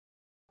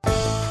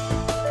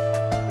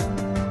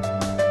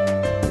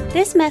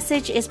This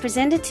message is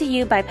presented to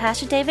you by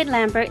Pastor David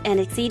Lambert and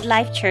Exceed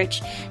Life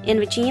Church in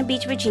Virginia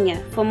Beach,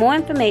 Virginia. For more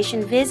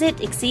information, visit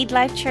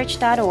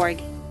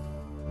exceedlifechurch.org.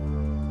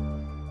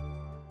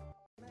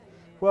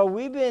 Well,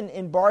 we've been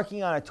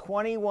embarking on a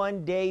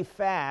 21-day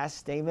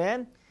fast,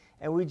 amen?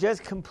 And we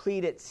just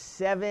completed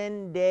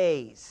 7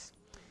 days.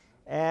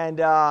 And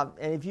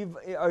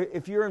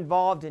if you're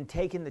involved in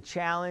taking the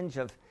challenge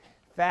of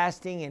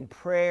fasting and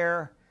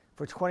prayer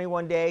for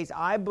 21 days,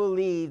 I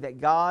believe that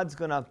God's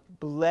going to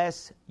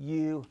bless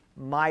you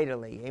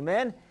mightily,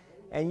 amen?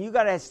 And you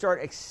got to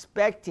start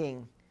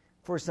expecting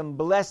for some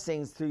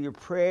blessings through your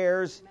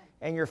prayers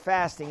and your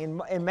fasting.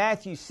 In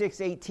Matthew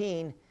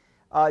 6:18,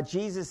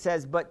 Jesus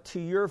says, but to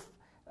your,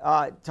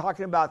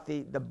 talking about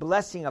the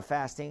blessing of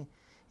fasting,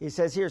 he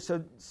says here,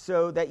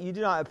 so that you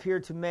do not appear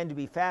to men to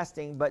be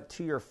fasting, but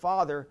to your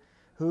Father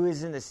who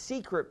is in the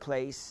secret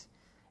place,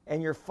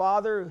 and your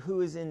Father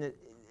who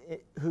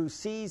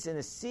sees in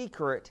the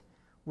secret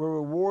will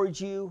reward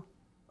you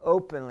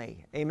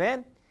openly.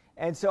 Amen?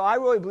 And so I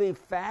really believe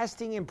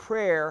fasting and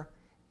prayer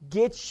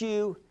gets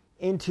you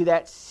into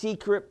that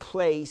secret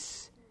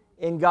place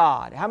in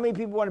God. How many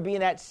people want to be in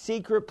that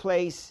secret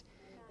place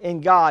in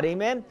God?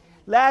 Amen?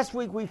 Last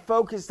week we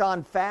focused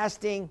on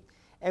fasting,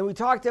 and we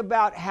talked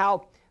about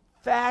how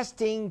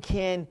fasting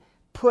can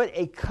put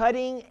a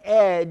cutting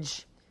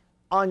edge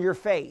on your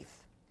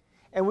faith.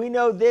 And we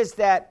know this,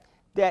 that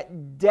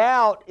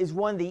doubt is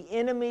one of the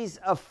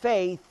enemies of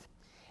faith.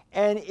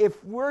 And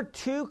if we're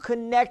too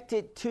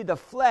connected to the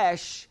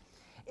flesh,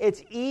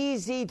 it's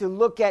easy to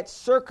look at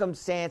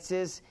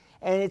circumstances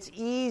and it's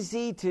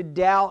easy to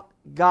doubt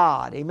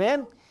God.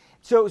 Amen?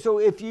 So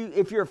if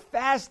you're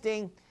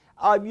fasting,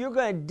 you're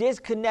going to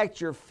disconnect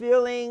your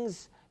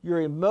feelings, your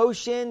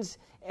emotions,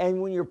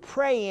 and when you're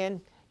praying,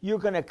 you're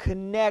going to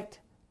connect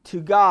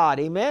to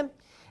God. Amen?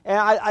 And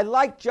I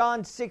like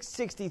John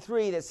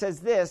 6:63 that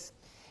says this,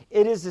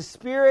 it is the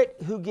Spirit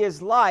who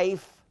gives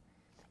life,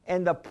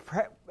 and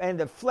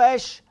the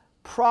flesh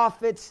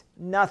profits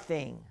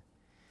nothing.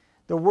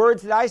 The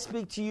words that I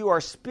speak to you are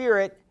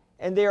spirit,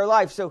 and they are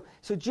life. So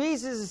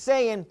Jesus is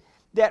saying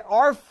that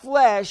our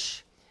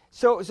flesh,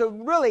 so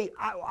really,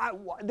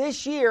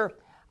 this year,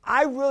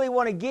 I really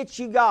want to get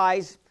you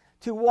guys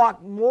to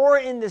walk more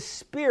in the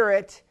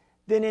Spirit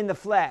than in the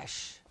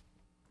flesh.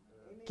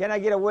 Can I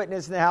get a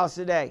witness in the house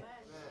today?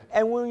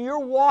 And when you're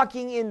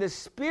walking in the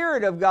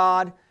Spirit of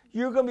God,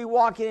 you're going to be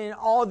walking in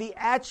all the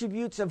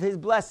attributes of His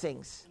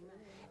blessings.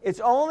 It's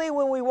only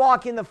when we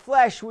walk in the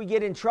flesh we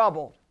get in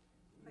trouble.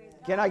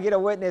 Can I get a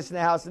witness in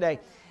the house today?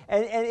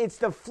 And it's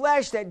the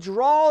flesh that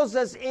draws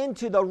us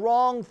into the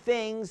wrong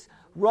things,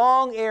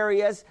 wrong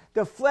areas.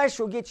 The flesh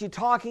will get you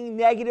talking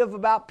negative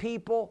about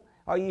people.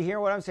 Are you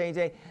hearing what I'm saying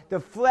today? The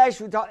flesh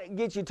will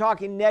get you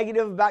talking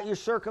negative about your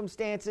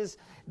circumstances.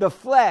 The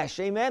flesh,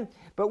 amen?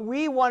 But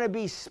we want to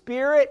be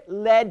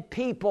Spirit-led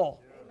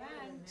people.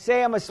 Amen.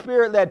 Say, I'm a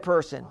Spirit-led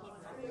person.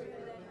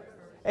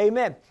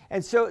 Amen.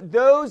 And so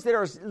those that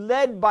are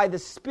led by the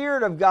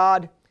Spirit of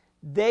God,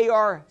 they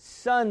are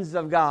sons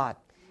of God.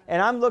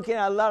 And I'm looking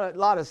at a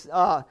lot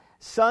of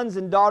sons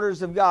and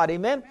daughters of God.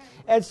 Amen.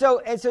 And so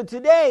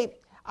today,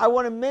 I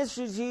want to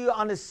minister to you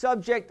on the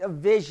subject of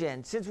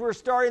vision. Since we're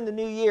starting the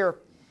new year,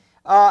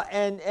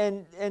 and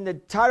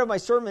the title of my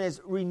sermon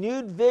is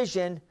Renewed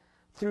Vision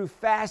Through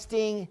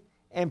Fasting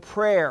and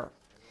Prayer.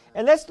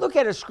 And let's look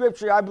at a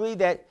scripture I believe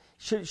that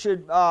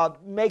should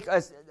make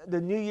us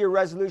the New Year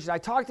resolution. I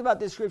talked about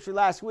this scripture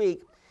last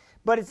week,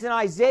 but it's in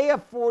Isaiah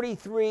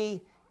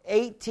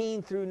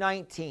 43:18 through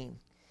 19.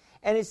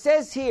 And it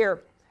says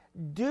here,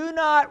 do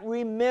not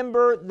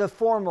remember the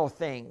former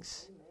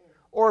things,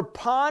 or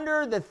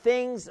ponder the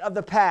things of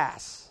the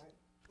past.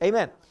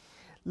 Amen.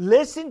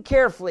 Listen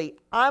carefully.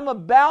 I'm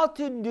about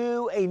to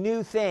do a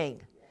new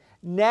thing.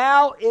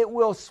 Now it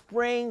will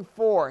spring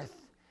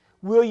forth.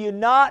 Will you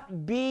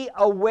not be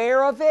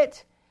aware of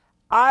it?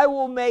 I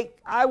will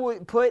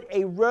put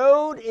a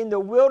road in the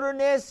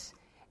wilderness,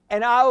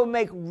 and I will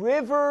make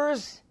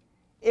rivers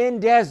in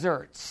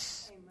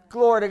deserts. Amen.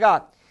 Glory to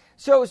God.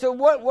 So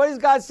what is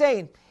God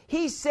saying?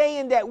 He's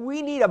saying that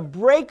we need to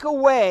break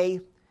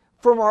away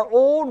from our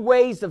old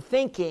ways of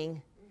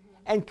thinking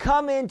and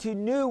come into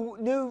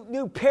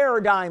new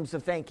paradigms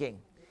of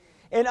thinking.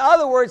 In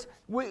other words,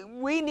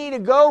 we need to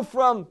go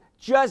from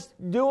just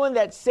doing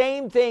that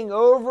same thing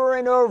over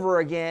and over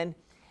again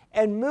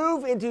and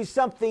move into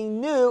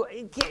something new.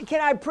 Can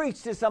I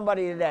preach to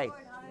somebody today?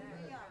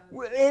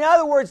 In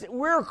other words,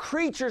 we're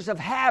creatures of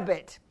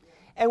habit,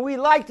 and we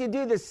like to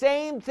do the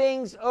same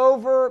things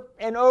over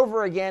and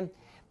over again.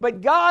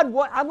 But God,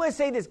 I'm going to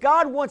say this,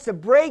 God wants to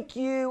break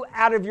you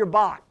out of your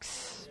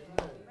box.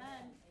 Amen.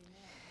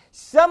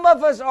 Some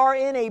of us are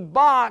in a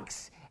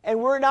box,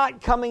 and we're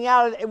not coming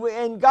out of it,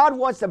 and God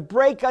wants to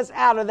break us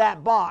out of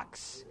that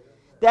box,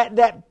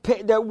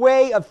 that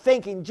way of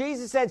thinking.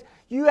 Jesus says,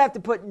 you have to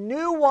put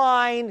new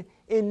wine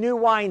in new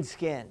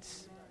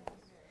wineskins.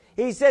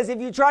 He says if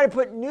you try to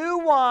put new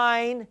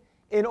wine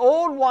in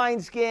old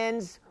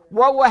wineskins,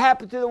 what will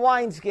happen to the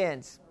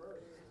wineskins?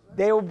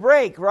 They will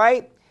break,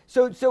 right?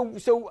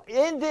 So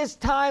in this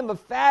time of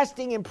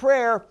fasting and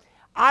prayer,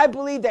 I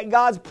believe that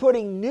God's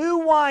putting new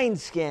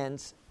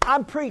wineskins.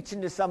 I'm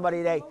preaching to somebody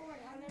today.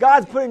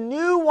 God's putting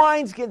new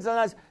wineskins on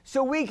us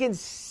so we can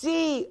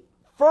see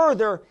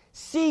further,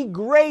 see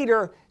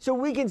greater, so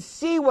we can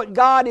see what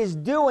God is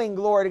doing,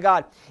 glory to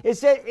God. It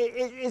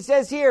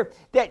says here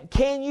that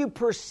can you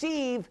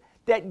perceive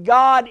that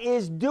God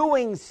is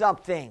doing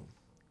something?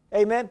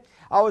 Amen.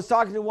 I was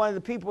talking to one of the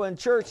people in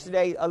church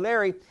today,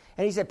 Larry,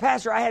 and he said,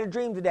 Pastor, I had a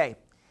dream today.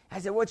 I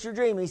said, what's your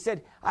dream? He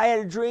said, I had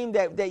a dream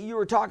that you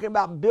were talking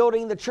about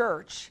building the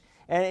church,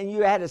 and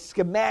you had a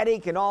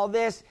schematic and all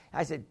this.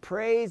 I said,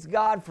 praise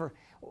God for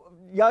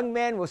young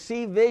men will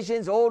see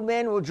visions, old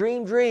men will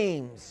dream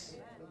dreams.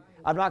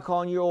 I'm not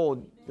calling you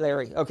old,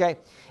 Larry, okay?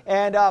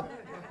 And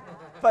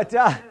but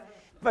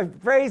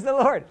praise the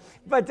Lord.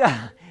 But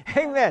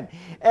amen.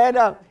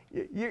 And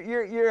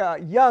you're a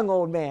young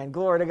old man.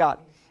 Glory to God.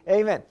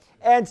 Amen.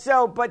 And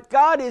so, but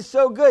God is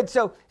so good.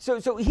 So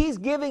He's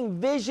giving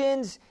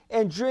visions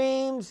and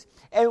dreams,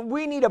 and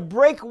we need to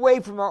break away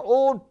from our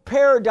old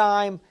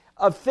paradigm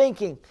of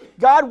thinking.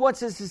 God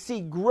wants us to see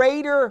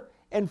greater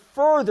and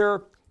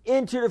further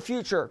into the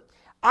future.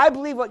 I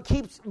believe what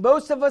keeps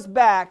most of us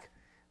back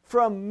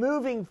from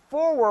moving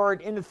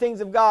forward in the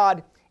things of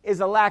God is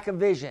a lack of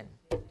vision.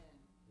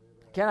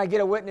 Can I get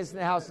a witness in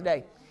the house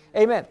today?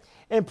 Amen.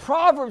 In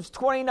Proverbs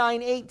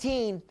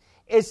 29:18,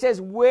 it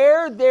says,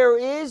 where there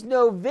is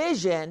no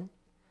vision,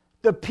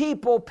 the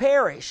people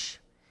perish.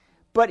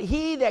 But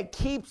he that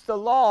keeps the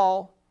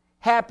law,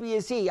 happy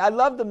is he. I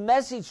love the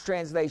Message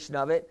translation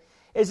of it.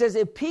 It says,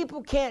 if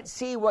people can't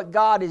see what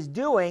God is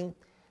doing,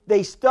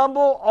 they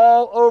stumble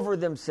all over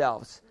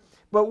themselves.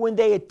 But when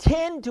they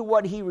attend to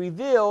what he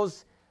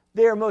reveals,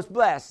 they are most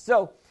blessed.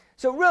 So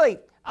really,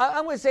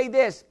 I'm going to say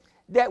this,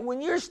 that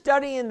when you're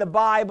studying the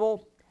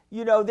Bible,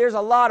 you know, there's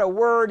a lot of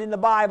word in the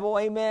Bible,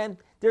 amen.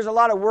 There's a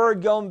lot of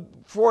word going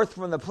forth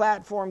from the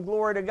platform,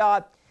 glory to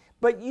God.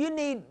 But you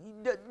need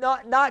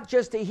not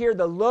just to hear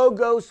the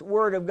Logos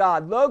word of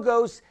God.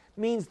 Logos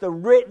means the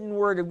written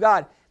word of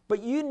God.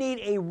 But you need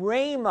a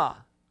Rhema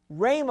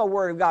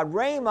word of God.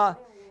 Rhema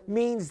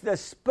means the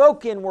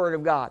spoken word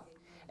of God.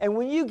 And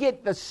when you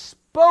get the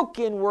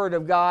spoken word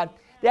of God,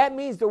 that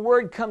means the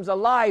word comes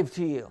alive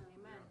to you.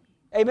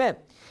 Amen.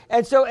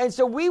 And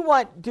so we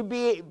want to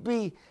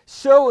be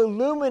so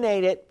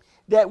illuminated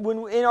that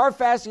when in our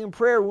fasting and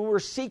prayer, when we're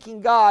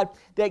seeking God,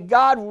 that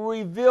God will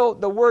reveal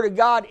the word of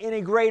God in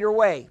a greater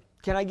way.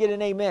 Can I get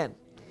an amen?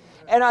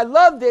 And I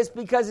love this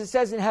because it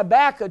says in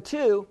Habakkuk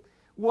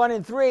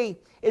 2:1-3,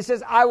 it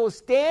says, I will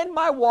stand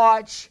my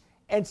watch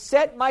and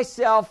set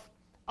myself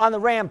on the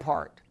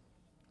rampart.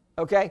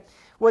 Okay?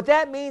 What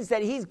that means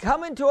that he's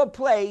coming to a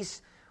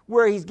place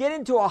where he's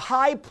getting to a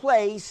high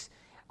place,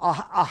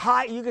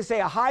 you could say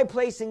a high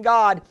place in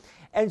God.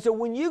 And so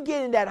when you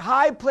get in that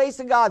high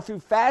place in God through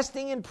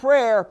fasting and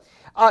prayer,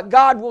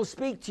 God will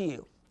speak to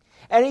you.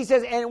 And he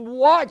says, and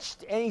watch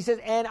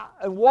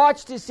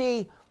to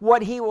see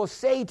what he will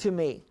say to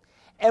me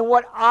and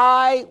what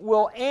I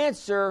will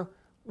answer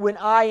when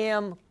I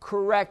am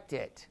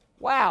corrected.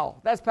 Wow,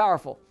 that's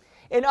powerful.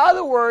 In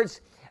other words,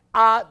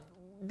 I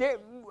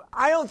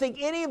don't think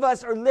any of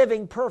us are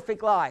living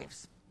perfect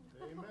lives.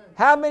 Amen.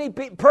 How many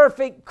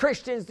perfect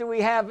Christians do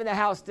we have in the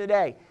house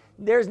today?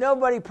 There's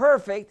nobody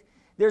perfect.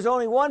 There's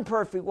only one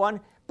perfect one.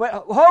 But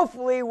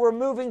hopefully we're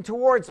moving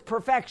towards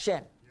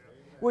perfection,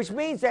 which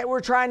means that we're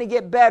trying to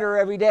get better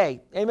every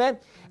day. Amen?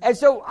 And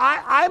so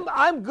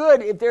I'm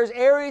good if there's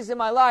areas in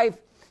my life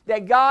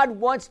that God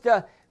wants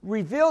to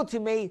reveal to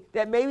me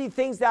that maybe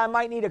things that I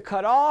might need to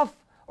cut off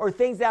or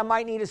things that I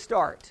might need to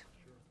start.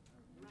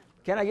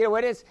 Can I get a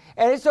witness?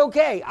 And it's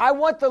okay. I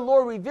want the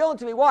Lord revealing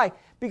to me. Why?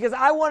 Because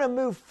I want to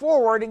move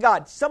forward in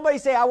God. Somebody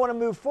say, I want to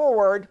move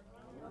forward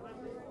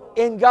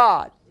in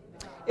God.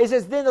 It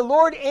says, then the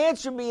Lord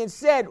answered me and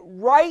said,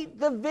 write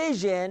the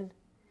vision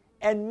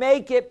and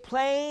make it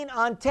plain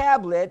on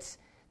tablets,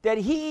 that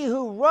he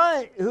who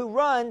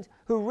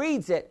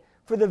reads it.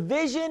 For the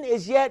vision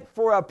is yet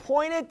for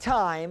appointed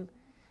time,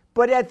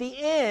 but at the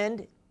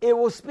end it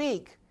will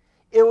speak.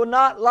 It will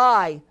not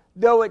lie.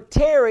 Though it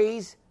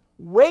tarries,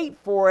 wait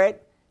for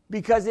it,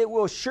 because it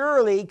will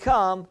surely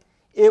come.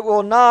 It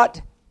will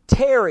not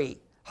tarry.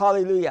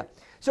 Hallelujah.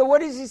 So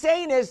what is he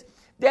saying is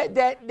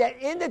that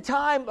in the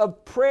time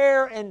of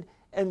prayer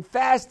and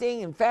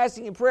fasting and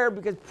prayer,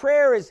 because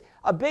prayer is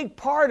a big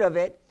part of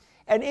it,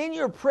 and in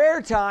your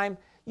prayer time,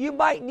 you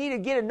might need to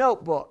get a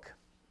notebook.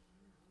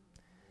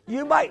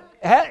 You might,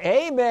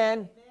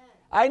 amen.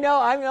 I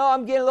know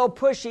I'm getting a little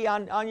pushy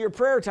on your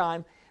prayer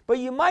time, but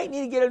you might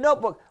need to get a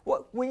notebook.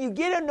 When you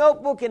get a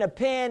notebook and a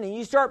pen and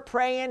you start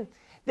praying,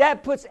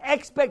 that puts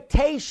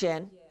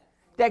expectation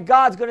that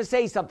God's going to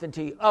say something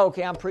to you. Oh,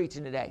 okay, I'm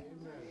preaching today.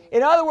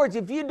 In other words,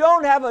 if you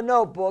don't have a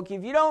notebook,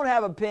 if you don't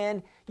have a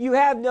pen, you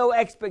have no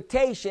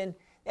expectation.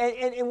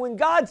 And when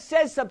God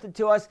says something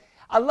to us,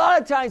 a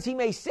lot of times he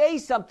may say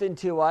something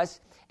to us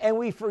and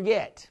we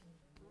forget.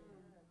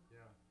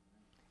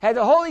 Has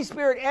the Holy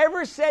Spirit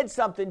ever said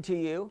something to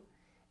you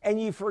and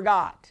you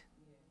forgot?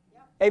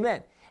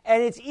 Amen.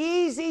 And it's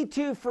easy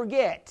to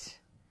forget.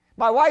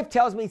 My wife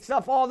tells me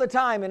stuff all the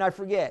time and I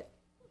forget.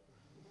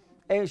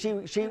 And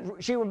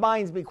she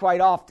reminds me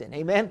quite often.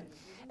 Amen.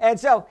 And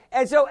so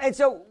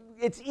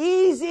it's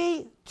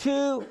easy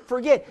to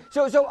forget.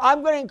 So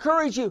I'm going to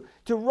encourage you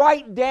to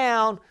write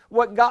down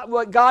what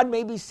God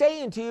may be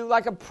saying to you,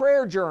 like a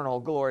prayer journal.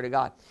 Glory to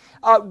God.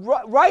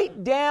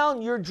 Write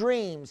down your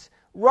dreams.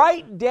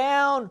 Write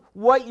down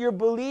what you're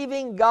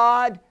believing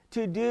God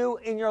to do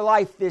in your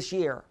life this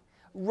year.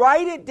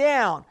 Write it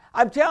down.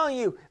 I'm telling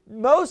you,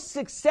 most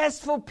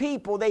successful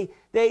people, they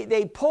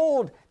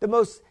polled the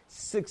most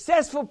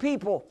successful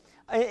people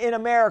in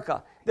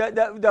America,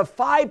 the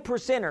 5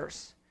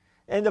 percenters.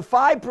 And the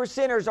 5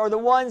 percenters are the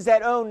ones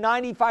that own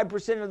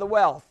 95% of the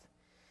wealth.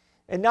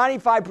 And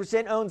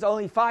 95% owns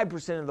only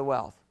 5% of the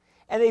wealth.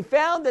 And they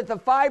found that the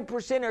 5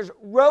 percenters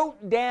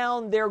wrote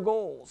down their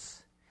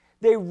goals.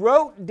 They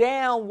wrote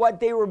down what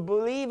they were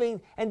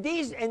believing. And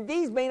these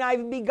may not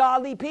even be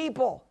godly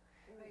people.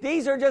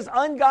 These are just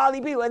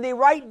ungodly people. And they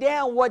write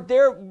down what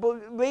they're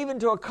believing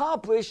to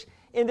accomplish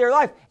in their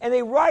life. And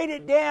they write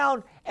it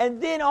down.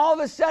 And then all of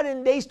a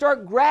sudden they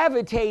start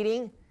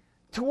gravitating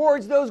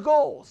towards those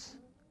goals.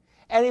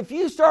 And if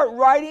you start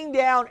writing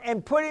down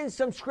and put in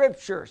some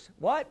scriptures,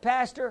 what,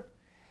 Pastor?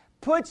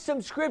 Put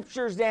some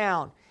scriptures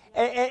down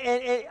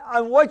and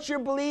on what you're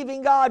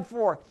believing God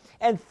for.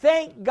 And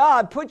thank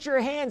God. Put your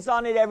hands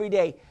on it every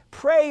day.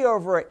 Pray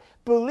over it.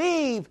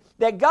 Believe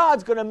that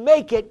God's going to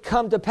make it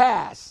come to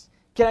pass.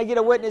 Can I get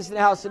a witness in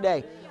the house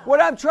today? What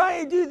I'm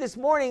trying to do this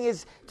morning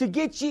is to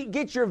get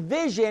your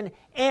vision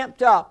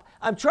amped up.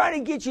 I'm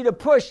trying to get you to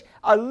push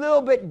a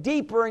little bit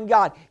deeper in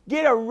God.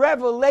 Get a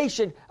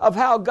revelation of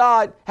how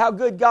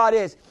good God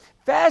is.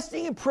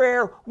 Fasting and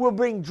prayer will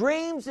bring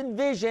dreams and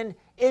vision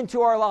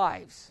into our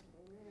lives.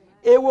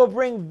 It will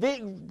bring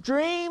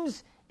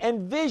dreams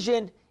and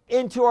vision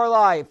into our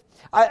life.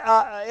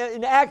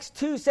 In Acts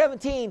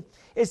 2:17,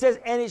 it says,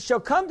 "And it shall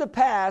come to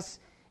pass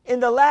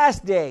in the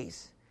last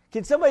days."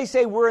 Can somebody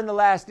say we're in the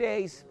last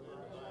days?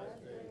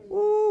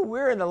 Ooh,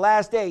 we're in the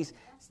last days.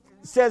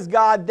 Says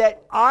God,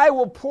 "that I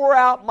will pour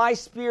out my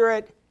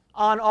Spirit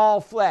on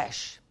all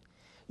flesh.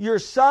 Your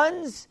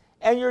sons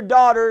and your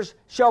daughters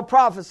shall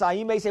prophesy."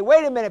 You may say,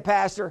 "Wait a minute,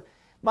 Pastor.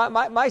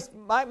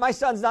 My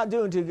son's not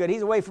doing too good.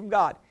 He's away from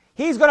God."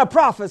 He's going to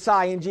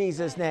prophesy in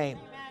Jesus' name.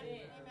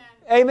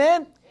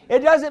 Amen? It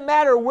doesn't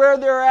matter where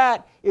they're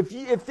at.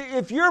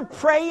 If you're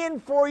praying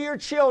for your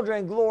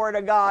children, glory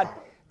to God,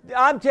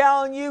 I'm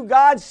telling you,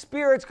 God's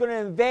Spirit's going to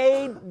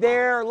invade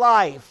their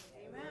life.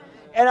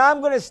 And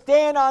I'm going to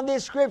stand on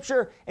this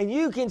scripture, and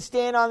you can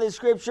stand on this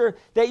scripture,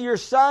 that your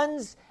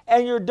sons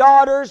and your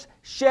daughters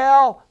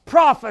shall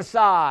prophesy.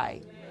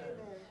 Amen.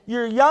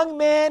 Your young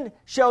men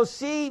shall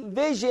see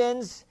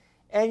visions,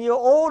 and your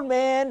old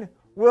men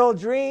will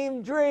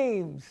dream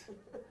dreams.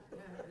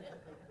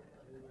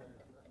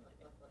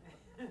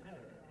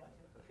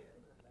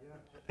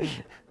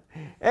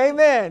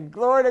 Amen.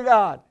 Glory to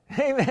God.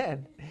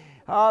 Amen.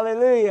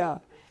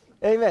 Hallelujah.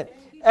 Amen.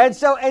 And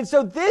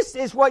so this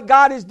is what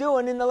God is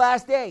doing in the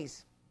last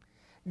days.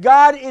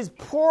 God is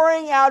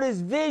pouring out His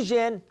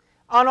vision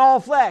on all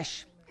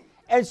flesh.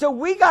 And so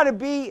we got to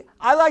be,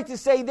 I like to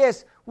say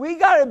this, we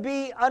got to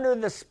be under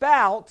the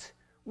spout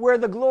where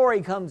the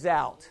glory comes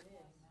out.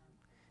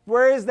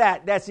 Where is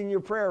that? That's in your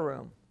prayer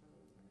room.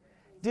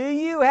 Do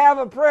you have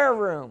a prayer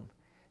room?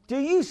 Do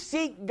you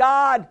seek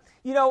God?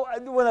 You know,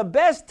 one of the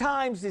best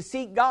times to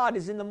seek God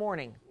is in the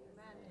morning.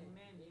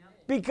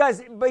 Because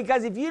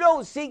if you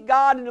don't seek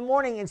God in the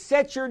morning and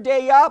set your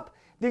day up,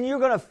 then you're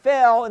going to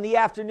fail in the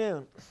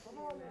afternoon.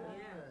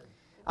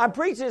 I'm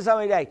preaching to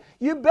somebody today.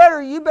 You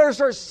better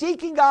start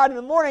seeking God in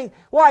the morning.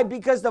 Why?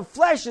 Because the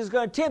flesh is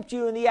going to tempt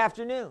you in the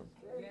afternoon.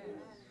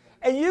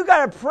 And you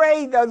got to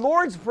pray the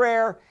Lord's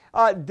Prayer,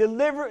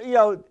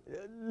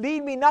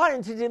 lead me not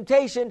into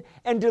temptation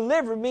and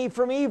deliver me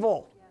from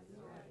evil.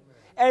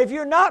 And if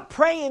you're not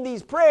praying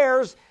these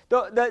prayers,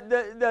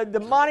 the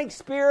demonic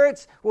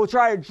spirits will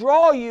try to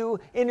draw you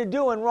into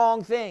doing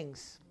wrong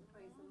things.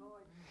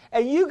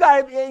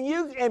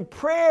 And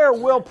prayer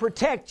will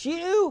protect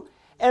you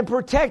and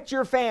protect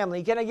your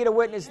family. Can I get a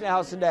witness in the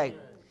house today?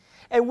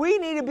 And we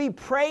need to be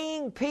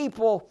praying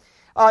people,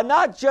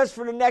 not just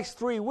for the next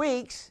 3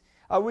 weeks.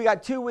 We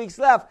got 2 weeks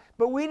left,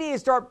 but we need to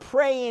start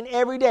praying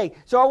every day.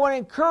 So I want to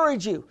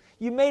encourage you.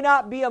 You may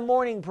not be a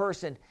morning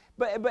person,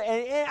 but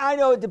I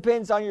know it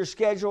depends on your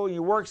schedule,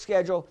 your work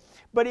schedule.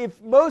 But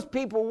if most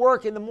people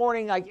work in the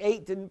morning, like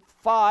 8 to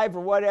 5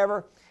 or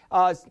whatever,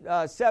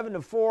 7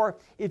 to 4,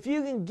 if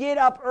you can get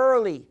up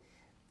early,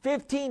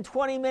 15,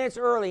 20 minutes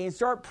early and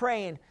start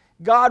praying,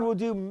 God will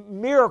do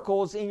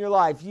miracles in your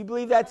life. You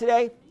believe that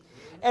today?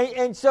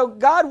 And so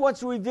God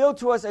wants to reveal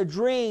to us a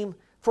dream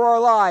for our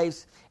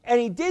lives. And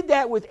He did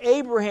that with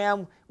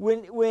Abraham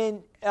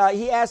when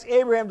He asked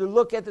Abraham to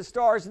look at the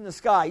stars in the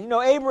sky. You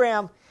know,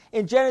 Abraham,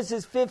 in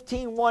Genesis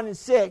 15, 1 and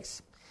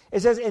 6,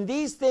 it says, "And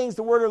these things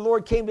the word of the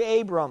Lord came to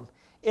Abram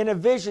in a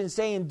vision,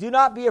 saying, 'Do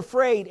not be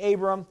afraid,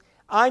 Abram.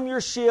 I'm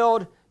your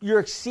shield, your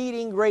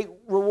exceeding great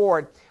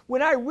reward.'"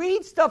 When I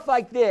read stuff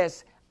like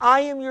this,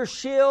 I am your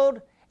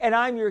shield, and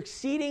I'm your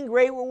exceeding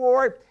great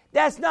reward.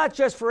 That's not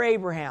just for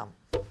Abraham.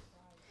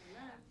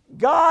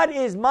 God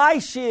is my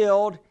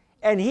shield,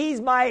 and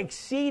He's my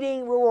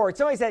exceeding reward.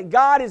 Somebody said,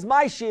 God is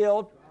my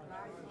shield,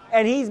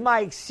 and He's my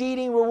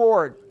exceeding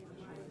reward.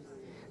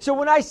 So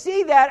when I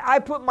see that, I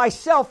put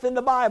myself in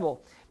the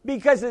Bible.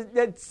 Because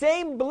the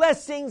same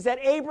blessings that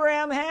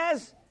Abraham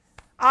has,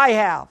 I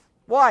have.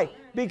 Why?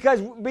 Because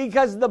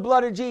of the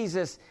blood of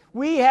Jesus.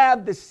 We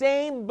have the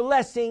same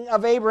blessing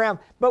of Abraham,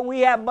 but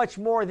we have much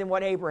more than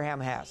what Abraham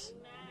has.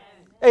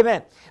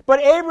 Amen.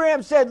 But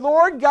Abraham said,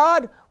 Lord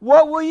God,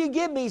 what will you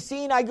give me,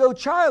 seeing I go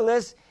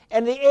childless,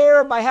 and the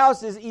heir of my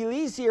house is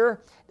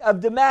Eliezer of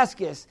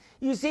Damascus?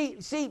 You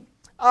see,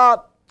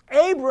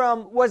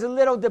 Abram was a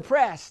little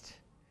depressed.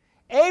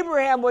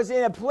 Abraham was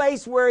in a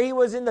place where he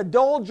was in the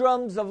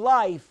doldrums of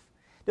life.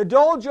 The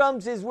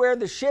doldrums is where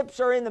the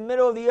ships are in the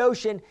middle of the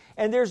ocean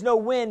and there's no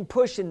wind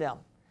pushing them.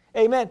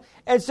 Amen.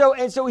 And so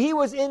he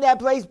was in that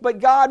place, but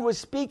God was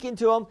speaking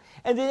to him.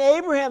 And then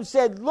Abraham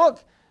said,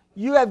 look,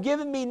 you have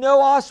given me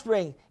no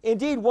offspring.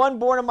 Indeed, one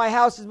born of my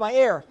house is my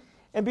heir.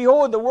 And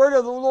behold, the word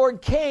of the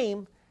Lord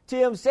came to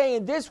him,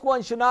 saying, this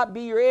one shall not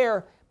be your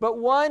heir, but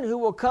one who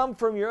will come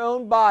from your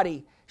own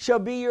body shall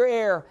be your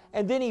heir.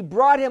 And then he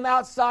brought him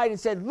outside and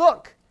said,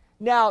 look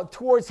now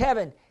towards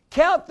heaven,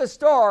 count the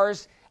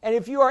stars, and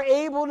if you are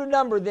able to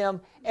number them.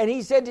 And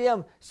he said to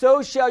him,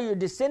 so shall your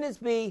descendants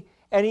be.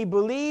 And he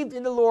believed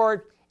in the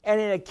Lord,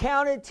 and it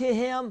accounted to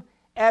him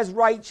as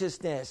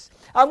righteousness.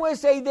 I'm going to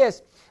say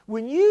this.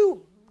 When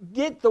you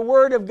get the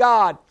word of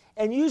God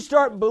and you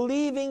start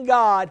believing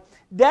God,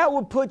 that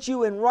will put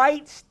you in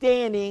right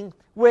standing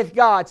with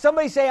God.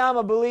 Somebody say, I'm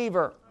a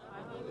believer.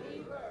 I'm a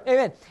believer.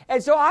 Amen.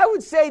 And so I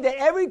would say that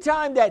every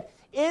time that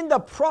in the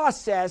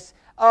process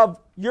of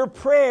your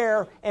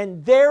prayer,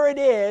 and there it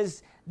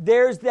is,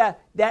 there's that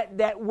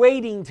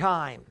waiting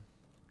time.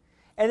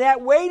 And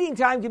that waiting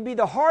time can be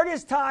the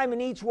hardest time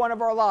in each one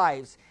of our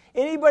lives.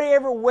 Anybody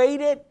ever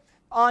waited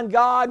on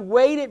God,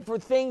 waited for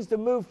things to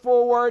move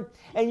forward,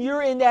 and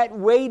you're in that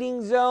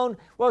waiting zone?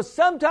 Well,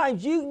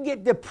 sometimes you can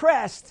get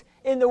depressed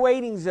in the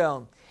waiting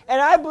zone.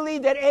 And I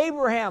believe that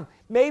Abraham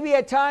maybe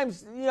at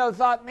times,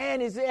 thought,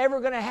 man, is it ever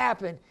going to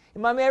happen?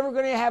 Am I ever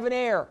going to have an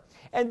heir?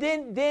 And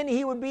then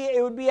it would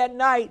be at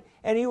night,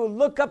 and he would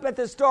look up at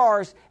the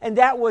stars, and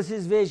that was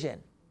his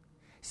vision.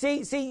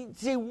 See,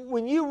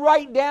 when you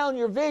write down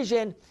your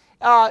vision,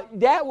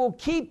 that will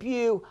keep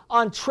you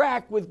on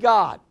track with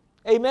God.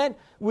 Amen?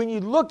 When you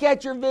look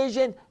at your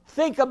vision,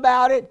 think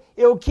about it,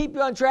 it will keep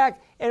you on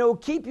track, and it will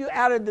keep you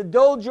out of the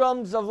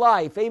doldrums of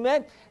life.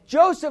 Amen?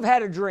 Joseph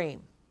had a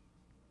dream.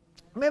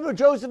 Remember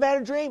Joseph had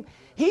a dream?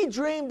 He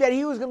dreamed that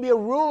he was going to be a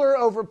ruler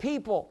over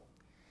people.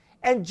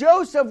 And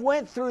Joseph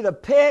went through the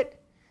pit,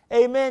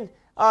 amen,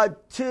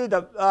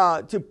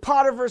 to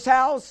Potiphar's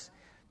house,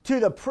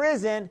 to the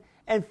prison.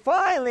 And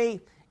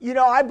finally,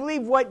 I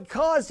believe what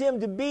caused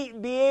him to be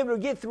able to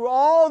get through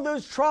all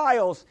those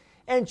trials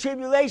and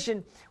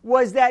tribulation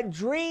was that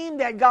dream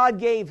that God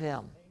gave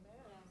him.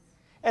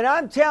 And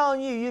I'm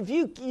telling you, if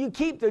you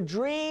keep the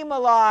dream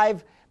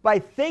alive by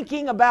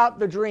thinking about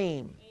the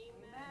dream.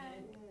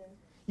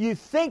 You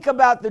think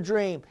about the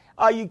dream.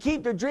 You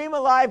keep the dream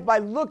alive by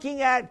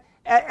looking at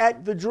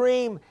the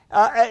dream,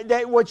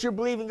 that what you're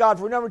believing God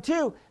for. Number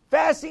 2,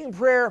 fasting and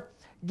prayer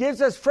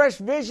gives us fresh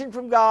vision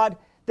from God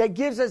that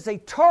gives us a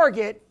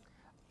target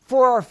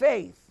for our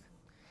faith.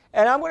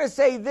 And I'm going to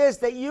say this,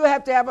 that you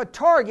have to have a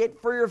target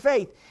for your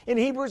faith. In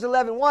Hebrews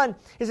 11:1,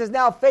 it says,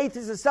 now faith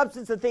is the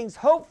substance of things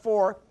hoped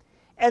for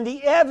and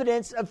the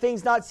evidence of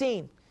things not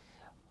seen.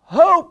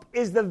 Hope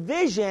is the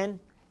vision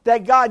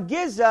that God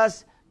gives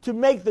us to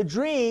make the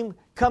dream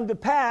come to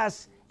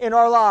pass in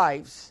our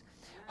lives.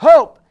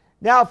 Hope.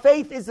 Now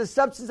faith is the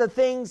substance of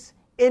things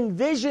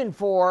envisioned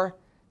for,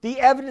 the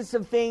evidence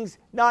of things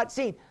not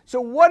seen. So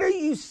what are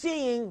you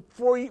seeing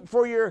for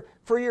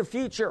your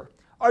future?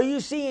 Are you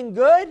seeing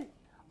good?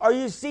 Are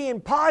you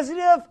seeing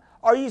positive?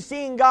 Are you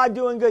seeing God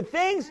doing good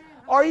things?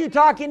 Or are you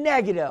talking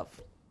negative?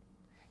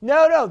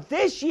 No.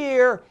 This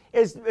year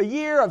is a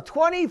year of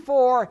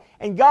 24,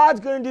 and God's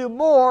going to do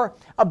more,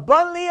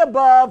 abundantly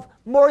above,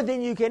 more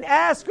than you can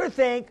ask or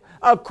think,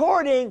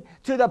 according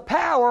to the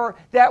power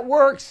that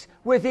works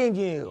within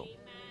you.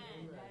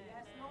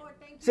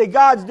 Say,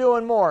 God's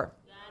doing more.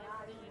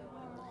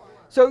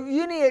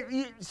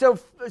 So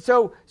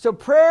so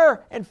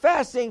prayer and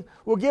fasting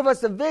will give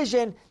us a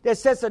vision that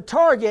sets a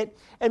target,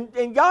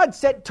 and God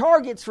set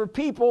targets for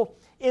people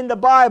in the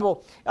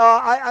Bible.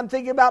 I'm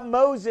thinking about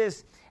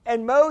Moses,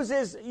 and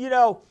Moses,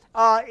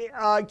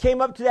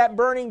 came up to that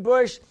burning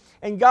bush,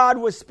 and God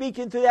was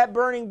speaking through that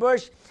burning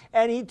bush,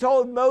 and He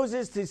told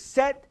Moses to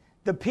set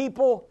the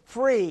people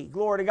free.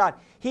 Glory to God.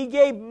 He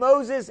gave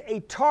Moses a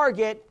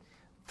target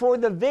for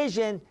the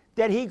vision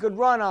that he could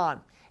run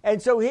on.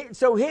 And so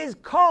his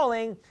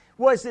calling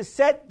was to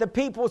set the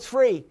peoples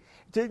free,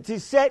 to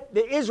set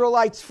the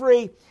Israelites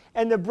free,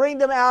 and to bring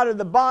them out of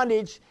the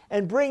bondage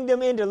and bring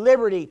them into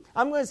liberty.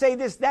 I'm going to say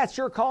this, that's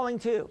your calling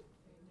too.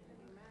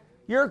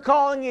 Your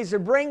calling is to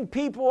bring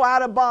people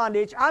out of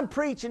bondage. I'm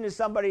preaching to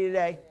somebody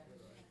today.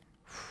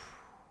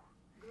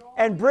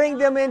 and bring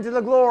them into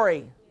the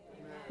glory.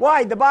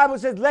 Why? The Bible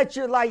says, let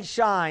your light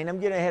shine. I'm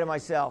getting ahead of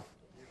myself.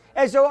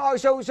 And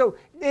so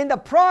in the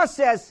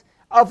process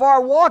of our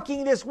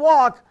walking this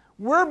walk,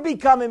 we're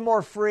becoming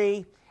more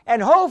free,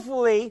 and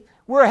hopefully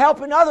we're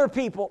helping other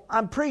people,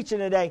 I'm preaching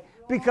today,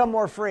 become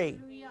more free.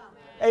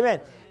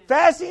 Amen.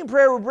 Fasting and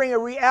prayer will bring a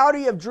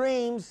reality of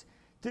dreams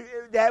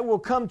that will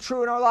come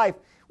true in our life.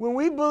 When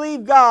we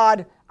believe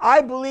God,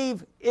 I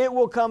believe it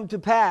will come to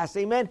pass.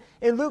 Amen.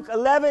 In Luke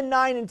 11,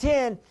 9 and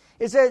 10,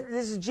 it says,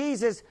 this is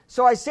Jesus,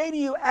 so I say to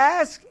you,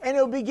 ask and it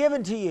will be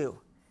given to you.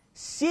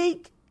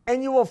 Seek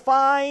and you will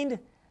find.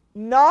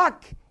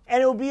 Knock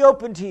and it will be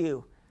open to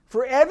you.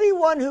 For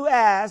everyone who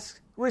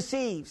asks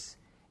receives,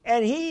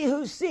 and he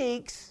who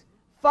seeks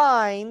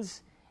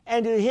finds,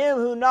 and to him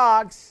who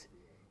knocks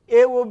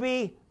it will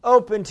be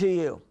open to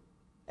you.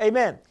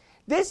 Amen.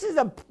 This is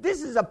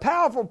a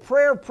powerful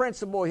prayer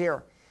principle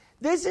here.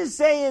 This is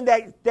saying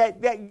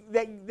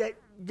that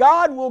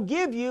God will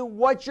give you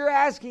what you're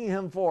asking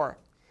Him for.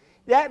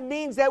 That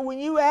means that when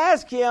you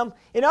ask Him,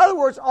 in other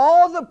words,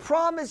 all the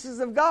promises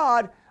of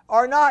God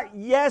are not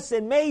yes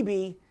and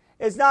maybe.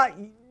 It's not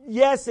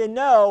yes and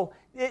no.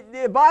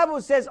 The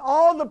Bible says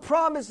all the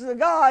promises of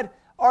God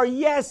are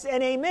yes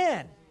and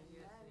amen.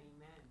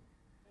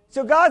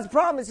 So God's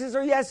promises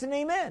are yes and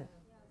amen.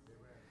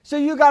 So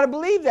you got to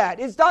believe that.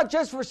 It's not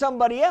just for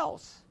somebody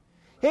else.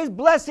 His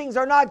blessings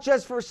are not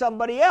just for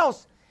somebody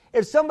else.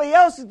 If somebody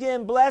else is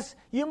getting blessed,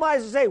 you might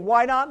as well say,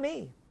 why not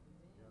me?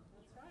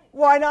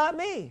 Why not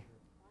me?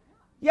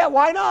 Yeah,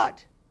 why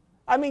not?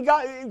 I mean,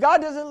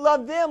 God doesn't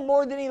love them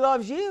more than He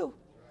loves you.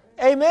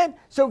 Amen.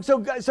 So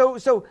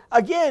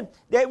again,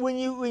 that when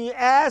you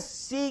ask,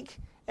 seek,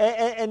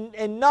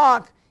 and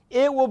knock,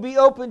 it will be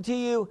open to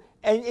you,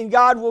 and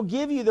God will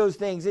give you those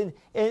things. And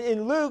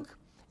in Luke,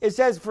 it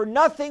says, for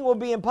nothing will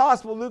be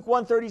impossible. Luke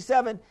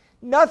 1:37,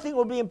 nothing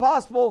will be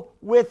impossible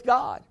with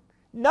God.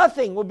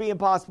 Nothing will be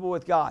impossible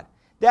with God.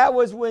 That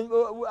was when,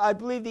 I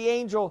believe, the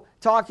angel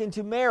talking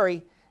to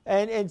Mary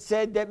and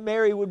said that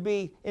Mary would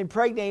be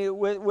impregnated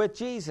with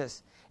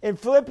Jesus. In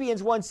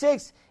Philippians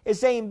 1:6, it's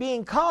saying,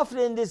 being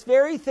confident in this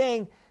very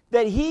thing,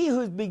 that He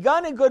who's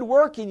begun a good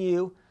work in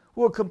you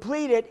will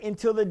complete it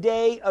until the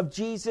day of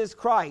Jesus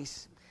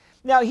Christ.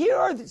 Now, here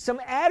are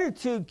some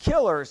attitude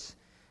killers.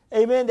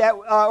 Amen.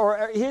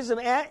 Here's some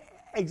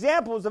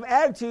examples of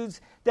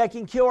attitudes that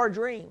can kill our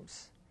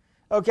dreams.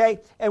 Okay?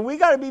 And we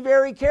got to be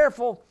very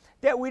careful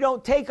that we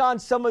don't take on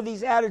some of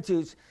these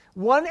attitudes.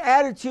 One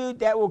attitude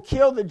that will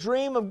kill the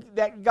dream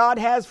that God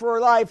has for our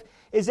life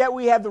is that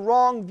we have the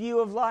wrong view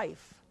of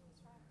life.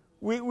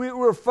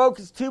 We're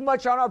focused too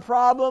much on our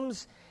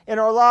problems in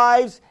our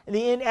lives and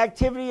the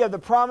inactivity of the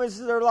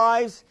promises of our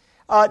lives.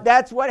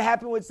 That's what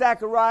happened with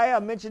Zechariah. I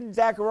mentioned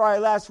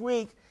Zechariah last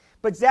week.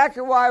 But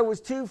Zechariah was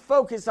too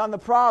focused on the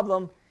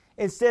problem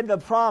instead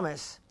of the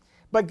promise.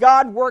 But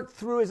God worked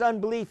through his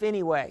unbelief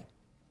anyway.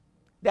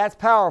 That's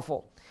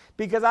powerful.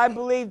 Because I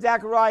believe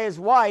Zechariah's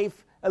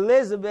wife,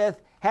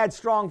 Elizabeth, had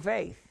strong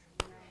faith.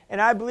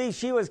 And I believe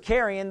she was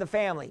carrying the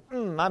family.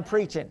 I'm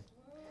preaching.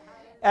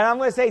 And I'm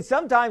going to say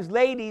sometimes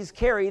ladies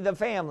carry the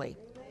family.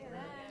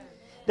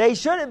 They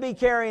shouldn't be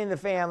carrying the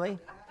family.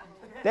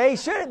 They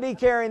shouldn't be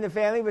carrying the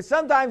family. But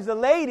sometimes the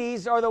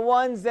ladies are the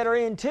ones that are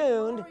in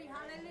tune.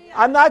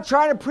 I'm not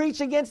trying to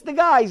preach against the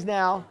guys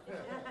now.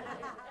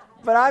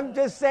 But I'm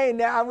just saying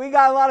now, we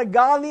got a lot of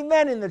godly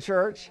men in the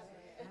church.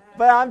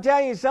 But I'm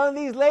telling you, some of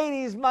these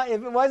ladies,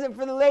 if it wasn't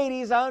for the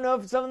ladies, I don't know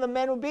if some of the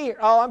men would be here.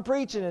 Oh, I'm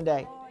preaching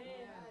today.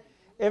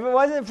 If it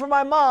wasn't for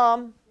my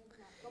mom,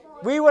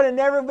 we would have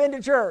never been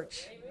to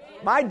church.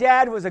 My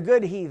dad was a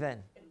good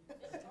heathen.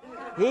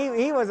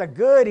 He was a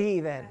good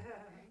heathen.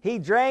 He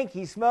drank,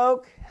 he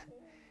smoked,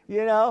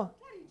 you know.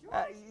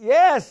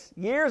 Yes,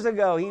 years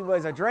ago he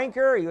was a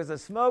drinker, he was a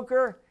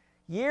smoker.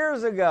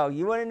 Years ago,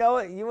 you wouldn't know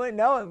it. You wouldn't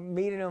know it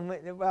meeting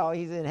him. Well,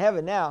 he's in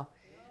heaven now,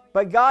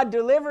 but God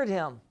delivered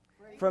him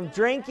from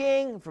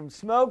drinking, from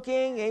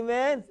smoking.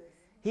 Amen.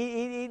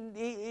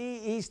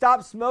 He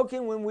stopped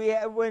smoking when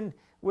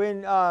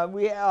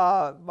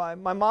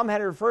my mom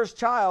had her first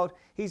child.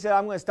 He said,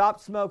 "I'm going to stop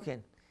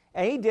smoking,"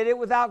 and he did it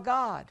without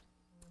God.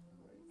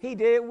 He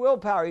did it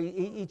willpower.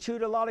 He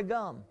chewed a lot of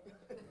gum.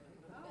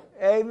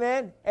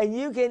 Amen. And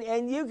you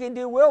can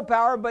do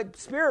willpower, but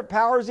spirit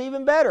power is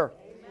even better.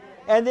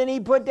 And then he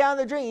put down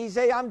the drink. He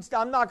said,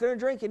 I'm not going to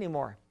drink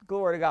anymore.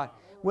 Glory to God.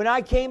 When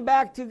I came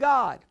back to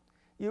God,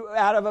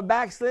 out of a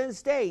backslidden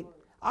state,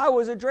 I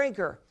was a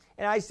drinker.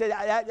 And I said,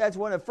 that's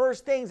one of the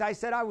first things I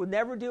said I would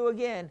never do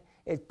again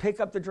is pick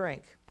up the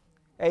drink.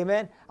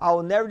 Amen. I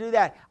will never do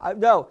that.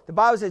 No, the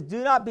Bible says,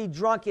 do not be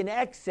drunk in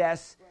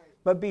excess,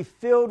 but be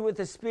filled with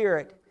the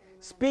Spirit.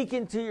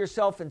 Speaking to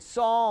yourself in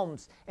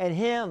psalms and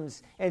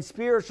hymns and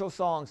spiritual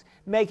songs,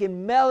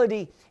 making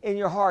melody in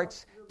your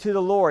hearts to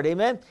the Lord.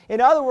 Amen?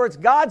 In other words,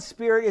 God's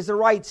Spirit is the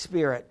right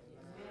Spirit.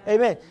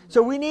 Amen.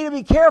 So we need to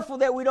be careful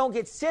that we don't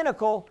get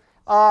cynical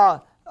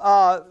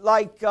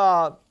like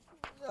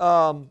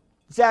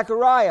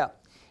Zechariah.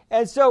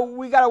 And so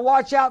we got to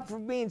watch out for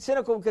being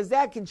cynical because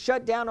that can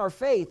shut down our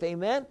faith.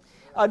 Amen?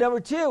 Number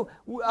two,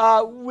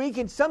 we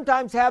can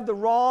sometimes have the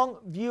wrong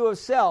view of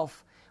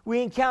self.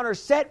 We encounter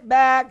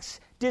setbacks,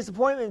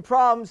 disappointment, and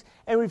problems,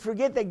 and we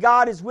forget that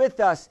God is with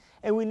us,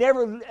 and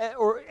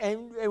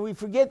we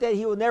forget that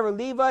He will never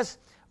leave us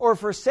or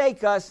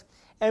forsake us,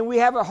 and we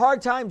have a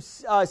hard time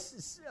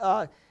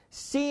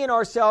seeing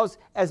ourselves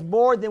as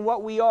more than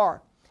what we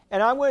are.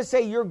 And I'm going to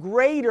say you're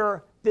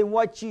greater than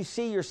what you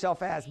see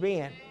yourself as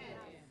being.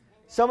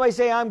 Somebody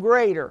say, I'm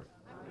greater.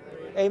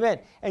 Amen.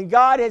 And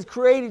God has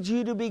created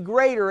you to be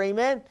greater.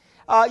 Amen.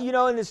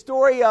 In the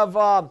story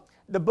of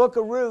the book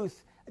of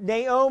Ruth,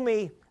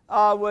 Naomi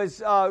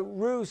was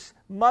Ruth's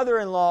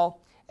mother-in-law,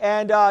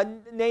 and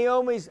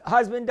Naomi's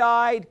husband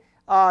died.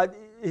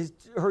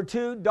 Her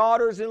two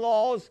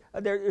daughters-in-laws,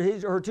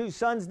 her two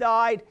sons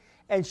died,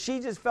 and she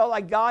just felt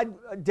like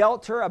God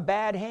dealt her a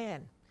bad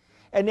hand.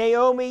 And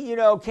Naomi,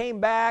 came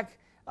back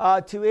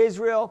to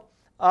Israel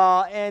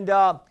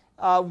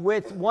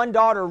with one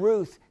daughter,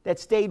 Ruth, that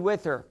stayed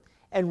with her.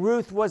 And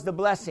Ruth was the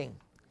blessing.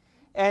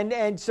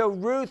 And so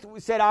Ruth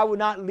said, I will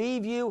not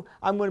leave you.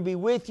 I'm going to be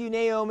with you,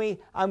 Naomi.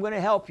 I'm going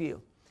to help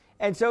you.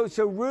 And so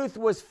Ruth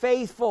was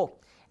faithful.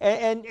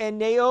 And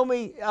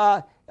Naomi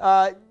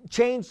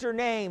changed her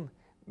name,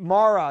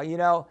 Mara,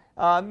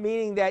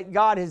 meaning that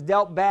God has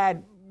dealt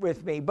bad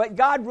with me. But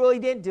God really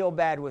didn't deal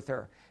bad with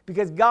her,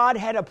 because God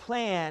had a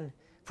plan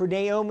for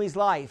Naomi's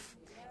life.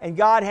 And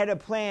God had a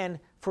plan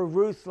for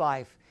Ruth's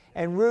life.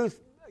 And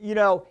Ruth,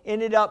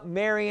 ended up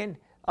marrying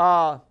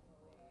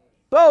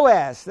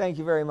Boaz. Thank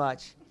you very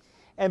much.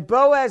 And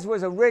Boaz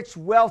was a rich,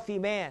 wealthy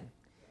man.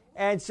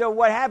 And so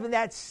what happened,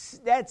 that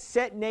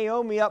set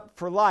Naomi up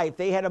for life.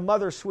 They had a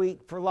mother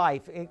suite for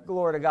life.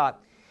 Glory to God.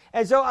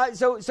 And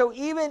so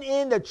even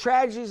in the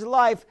tragedies of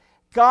life,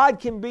 God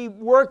can be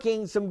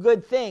working some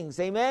good things.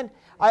 Amen?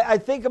 I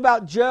think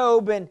about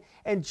Job,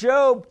 and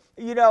Job,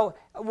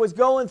 was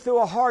going through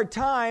a hard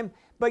time,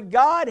 but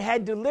God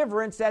had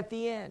deliverance at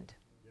the end.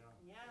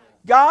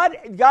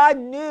 God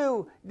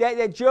knew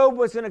that Job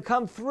was going to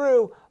come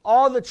through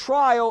all the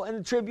trial and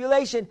the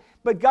tribulation,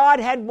 but God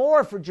had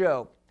more for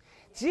Job.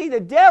 See, the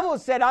devil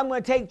said, I'm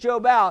going to take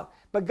Job out,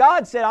 but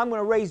God said, I'm going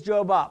to raise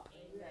Job up.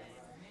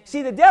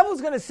 See, the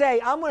devil's going to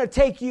say, I'm going to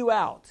take you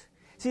out.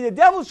 See, the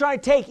devil's trying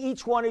to take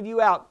each one of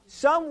you out.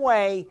 Some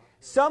way,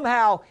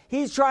 somehow,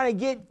 he's trying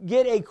to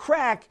get a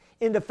crack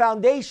in the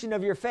foundation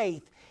of your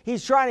faith.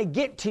 He's trying to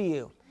get to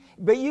you.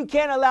 But you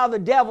can't allow the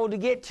devil to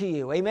get to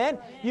you. Amen?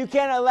 You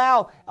can't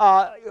allow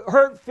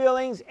hurt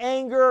feelings,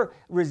 anger,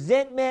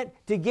 resentment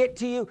to get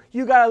to you.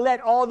 You got to let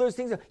all those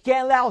things. You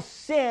can't allow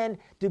sin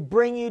to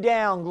bring you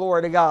down.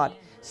 Glory to God.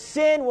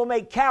 Sin will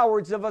make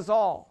cowards of us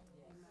all.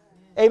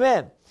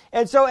 Amen.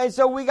 And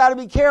so we got to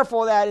be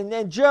careful of that. And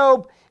then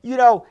Job,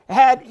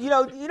 had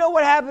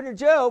what happened to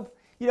Job?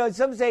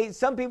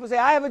 Some people say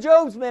I have a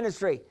Job's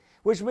ministry,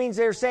 which means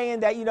they're saying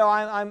that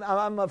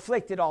I'm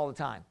afflicted all the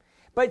time.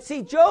 But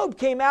see, Job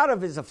came out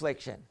of his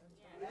affliction.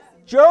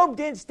 Job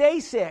didn't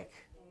stay sick.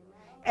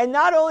 And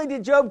not only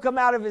did Job come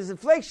out of his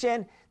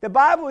affliction, the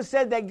Bible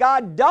said that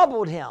God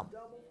doubled him.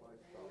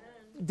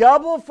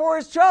 Double for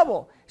his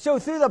trouble. So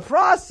through the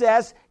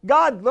process,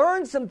 Job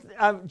learned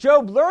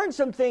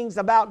some things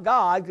about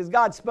God, because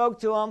God spoke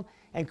to him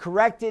and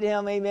corrected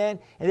him, amen.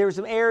 And there were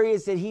some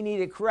areas that he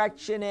needed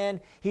correction in.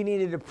 He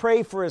needed to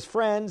pray for his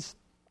friends,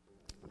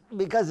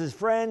 because his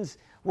friends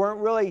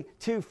weren't really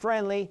too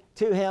friendly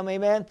to him,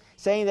 amen,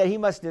 saying that he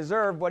must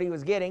deserve what he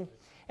was getting.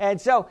 And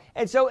so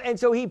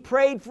he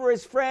prayed for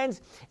his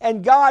friends,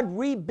 and God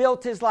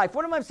rebuilt his life.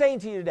 What am I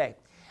saying to you today?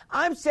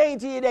 I'm saying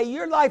to you today,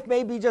 your life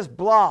may be just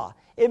blah.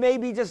 It may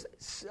be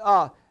just,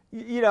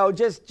 you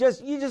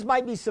just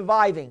might be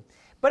surviving.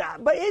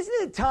 But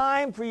isn't it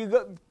time for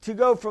you to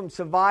go from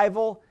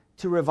survival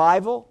to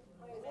revival?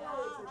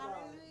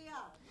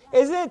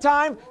 Isn't it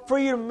time for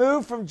you to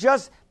move from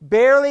just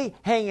barely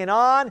hanging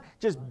on,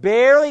 just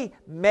barely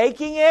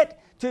making it,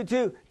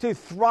 to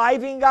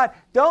thriving, God?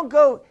 Don't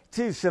go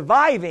to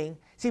surviving.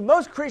 See,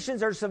 most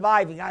Christians are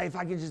surviving. If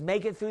I could just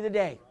make it through the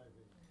day.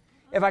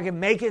 If I could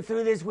make it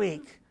through this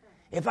week.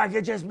 If I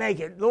could just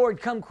make it.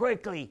 Lord, come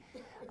quickly.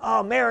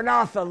 Oh,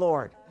 Maranatha,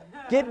 Lord.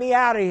 Get me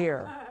out of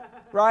here.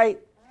 Right?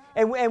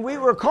 And we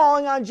were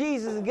calling on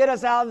Jesus to get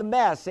us out of the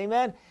mess.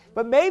 Amen?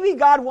 But maybe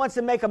God wants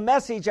to make a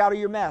message out of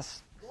your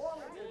mess.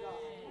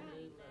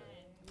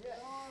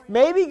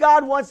 Maybe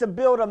God wants to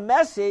build a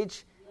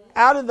message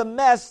out of the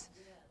mess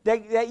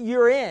that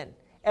you're in.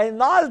 And a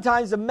lot of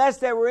times the mess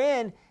that we're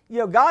in,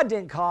 God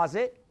didn't cause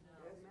it.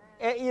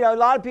 And, a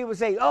lot of people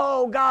say,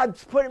 oh,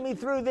 God's putting me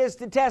through this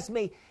to test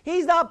me.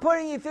 He's not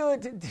putting you through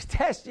it to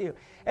test you.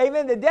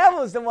 Amen. The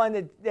devil is the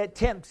one that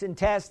tempts and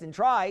tests and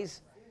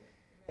tries.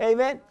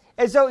 Amen.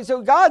 And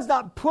so God's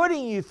not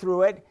putting you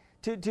through it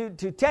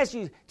to test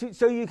you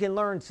so you can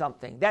learn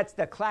something. That's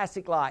the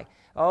classic lie.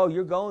 Oh,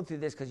 you're going through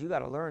this because you got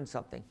to learn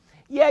something.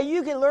 Yeah,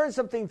 you can learn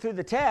something through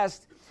the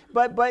test,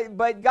 but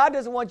God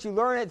doesn't want you to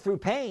learn it through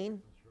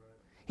pain.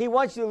 He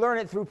wants you to learn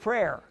it through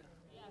prayer.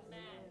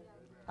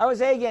 I would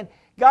say again,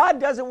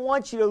 God doesn't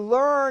want you to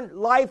learn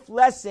life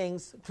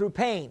lessons through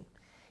pain.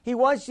 He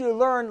wants you to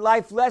learn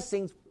life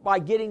lessons by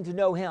getting to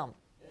know Him.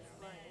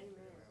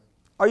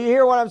 Are you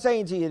hearing what I'm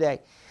saying to you today?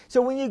 So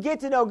when you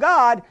get to know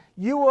God,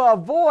 you will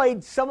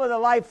avoid some of the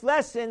life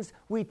lessons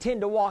we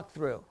tend to walk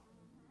through,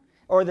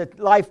 or the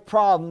life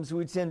problems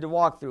we tend to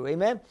walk through.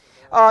 Amen?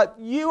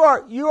 You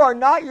are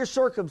not your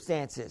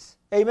circumstances.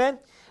 Amen?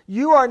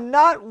 You are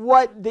not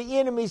what the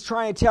enemy's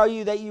trying to tell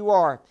you that you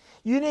are.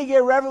 You need to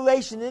get a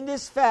revelation in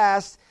this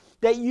fast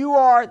that you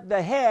are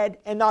the head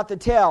and not the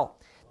tail.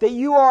 That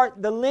you are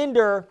the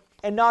lender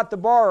and not the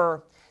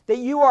borrower. That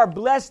you are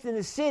blessed in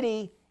the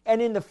city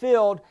and in the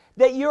field.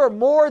 That you are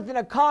more than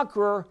a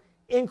conqueror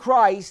in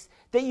Christ.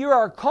 That you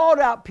are a called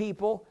out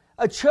people,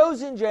 a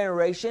chosen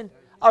generation,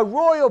 a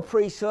royal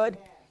priesthood.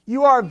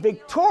 You are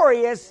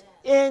victorious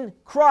in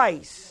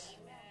Christ.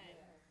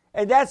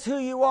 And that's who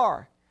you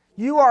are.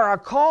 You are a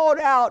called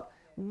out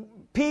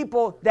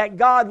people that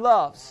God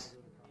loves.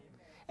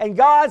 And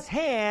God's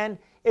hand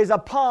is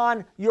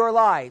upon your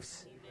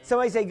lives.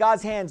 Somebody say,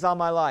 God's hand's on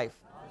my life.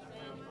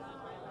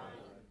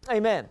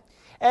 Amen.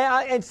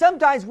 And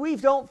sometimes we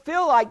don't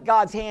feel like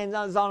God's hand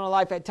is on our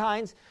life at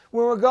times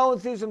when we're going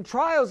through some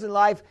trials in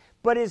life,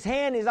 but His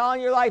hand is on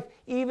your life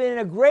even in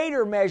a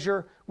greater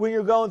measure when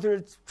you're going through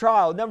a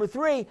trial. Number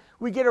 3,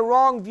 we get a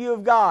wrong view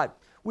of God.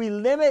 We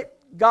limit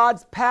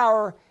God's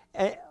power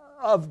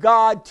of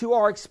God to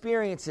our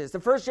experiences. The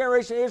first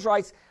generation of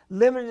Israelites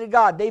limited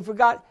God. They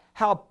forgot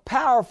how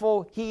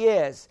powerful He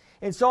is.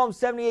 In Psalm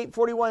 78,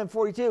 41 and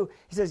 42,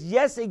 He says,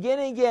 yes, again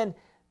and again,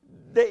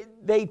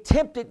 they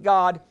tempted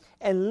God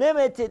and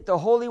limited the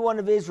Holy One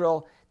of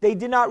Israel. They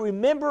did not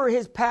remember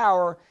His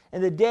power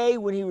and the day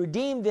when He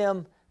redeemed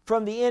them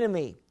from the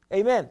enemy.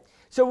 Amen.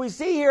 So we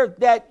see here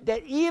that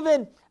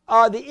even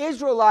the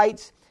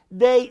Israelites,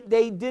 they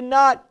did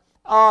not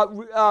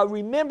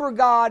remember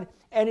God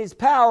and His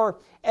power,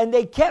 and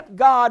they kept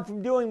God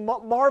from doing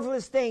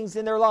marvelous things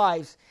in their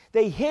lives.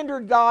 They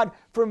hindered God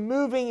from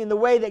moving in the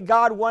way that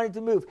God wanted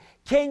to move.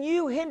 Can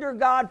you hinder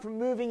God from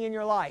moving in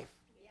your life?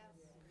 Yes.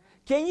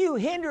 Can you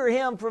hinder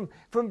Him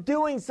from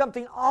doing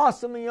something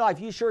awesome in your life?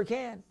 You sure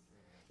can.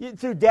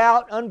 Through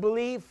doubt,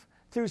 unbelief,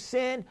 through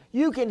sin,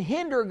 you can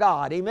hinder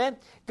God. Amen?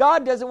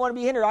 God doesn't want to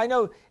be hindered. I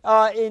know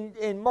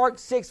in Mark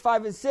 6,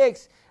 5 and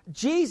 6,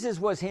 Jesus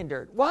was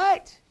hindered.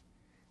 What?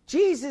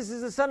 Jesus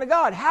is the Son of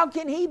God. How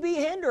can He be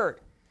hindered?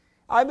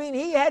 I mean,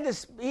 He had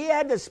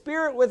the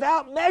Spirit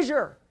without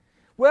measure.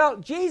 Well,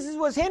 Jesus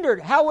was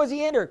hindered. How was He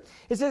hindered?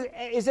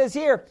 It says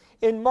here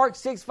in Mark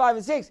 6, 5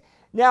 and 6,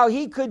 now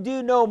He could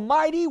do no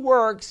mighty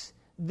works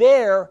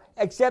there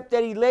except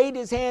that He laid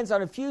His hands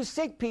on a few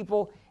sick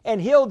people and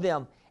healed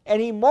them.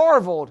 And He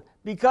marveled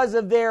because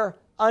of their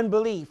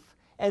unbelief.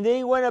 And then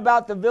He went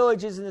about the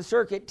villages in the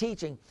circuit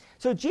teaching.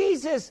 So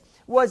Jesus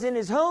was in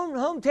His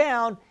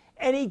hometown,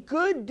 and He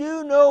could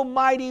do no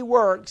mighty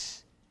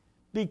works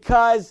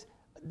because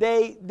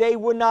they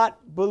would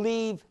not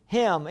believe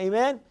Him.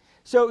 Amen?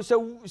 So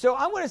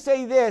I want to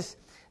say this,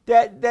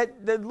 that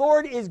the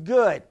Lord is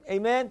good.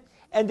 Amen?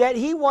 And that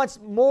He wants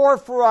more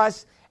for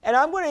us. And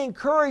I'm going to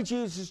encourage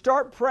you to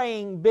start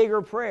praying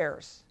bigger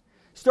prayers.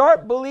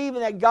 Start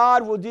believing that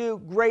God will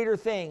do greater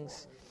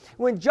things.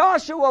 When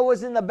Joshua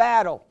was in the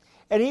battle,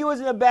 and he was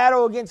in a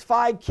battle against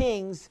 5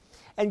 kings,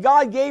 and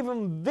God gave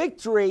him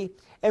victory,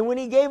 and when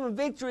He gave him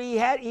victory,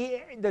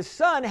 the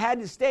sun had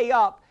to stay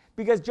up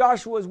because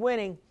Joshua was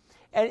winning.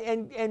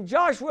 And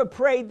Joshua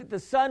prayed that the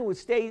sun would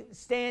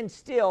stand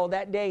still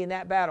that day in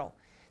that battle.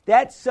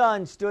 That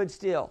sun stood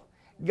still.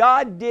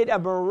 God did a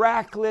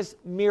miraculous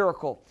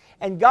miracle.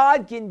 And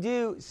God can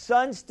do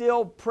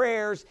sun-still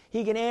prayers.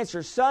 He can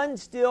answer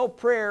sun-still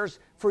prayers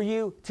for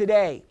you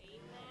today.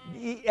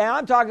 Amen. And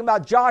I'm talking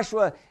about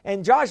Joshua,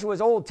 and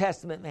Joshua's Old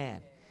Testament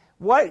man.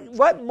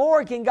 What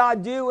more can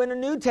God do in a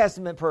New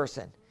Testament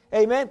person?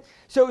 Amen?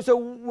 So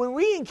when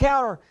we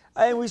encounter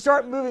and we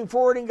start moving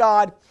forward in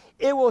God,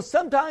 it will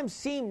sometimes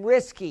seem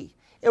risky.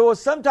 It will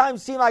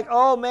sometimes seem like,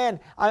 oh man,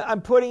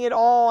 I'm putting it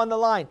all on the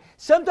line.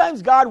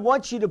 Sometimes God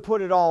wants you to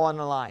put it all on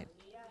the line.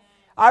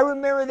 I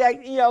remember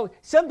that,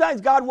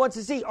 sometimes God wants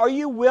to see, are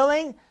you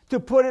willing to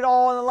put it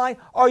all on the line?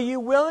 Are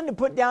you willing to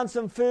put down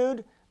some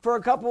food for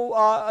a couple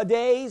of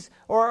days?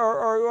 Or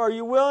are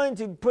you willing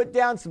to put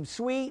down some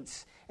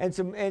sweets and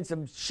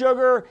some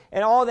sugar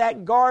and all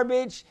that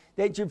garbage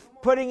that you're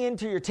putting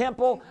into your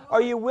temple?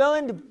 Are you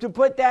willing to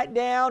put that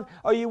down?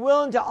 Are you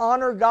willing to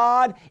honor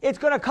God? It's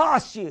going to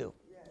cost you.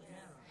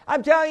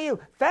 I'm telling you,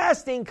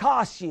 fasting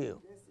costs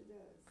you.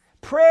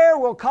 Prayer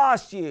will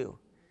cost you.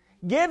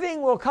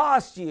 Giving will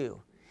cost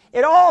you.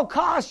 It all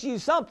costs you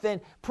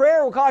something.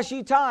 Prayer will cost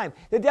you time.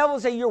 The devil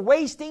will say you're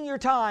wasting your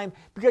time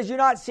because you're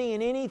not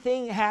seeing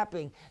anything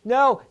happening.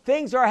 No,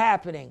 things are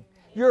happening.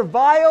 Your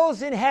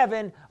vials in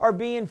heaven are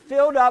being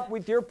filled up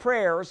with your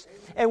prayers.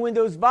 And when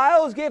those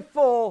vials get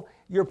full,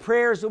 your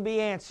prayers will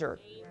be answered.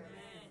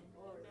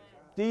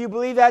 Do you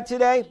believe that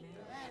today?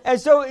 And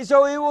so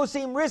it will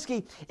seem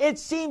risky. It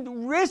seemed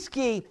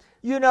risky,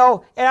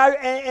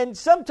 and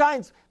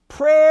sometimes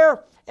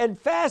prayer and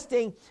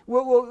fasting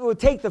will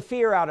take the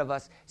fear out of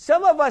us.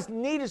 Some of us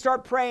need to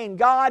start praying,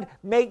 God,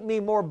 make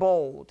me more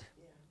bold.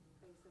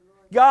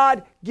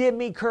 God, give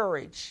me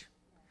courage.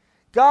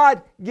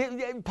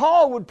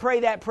 Paul would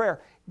pray that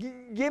prayer.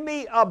 give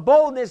me a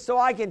boldness so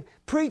I can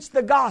preach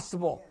the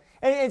gospel.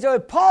 And so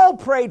if Paul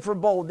prayed for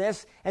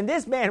boldness, and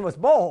this man was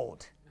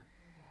bold,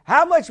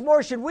 how much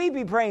more should we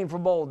be praying for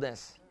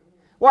boldness?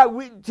 Why,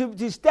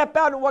 to step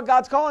out in what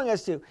God's calling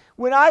us to.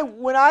 When I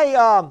went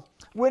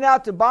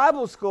out to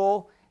Bible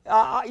school,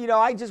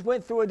 I just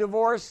went through a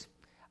divorce.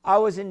 I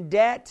was in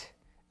debt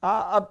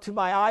up to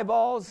my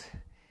eyeballs.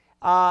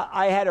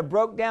 I had a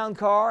broke down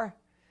car.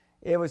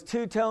 It was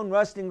two-tone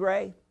rust and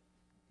gray,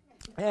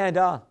 and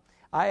I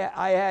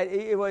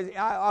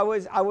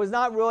was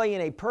not really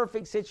in a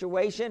perfect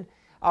situation.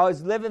 I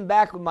was living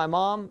back with my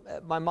mom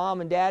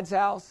and dad's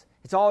house.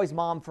 It's always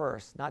mom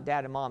first, not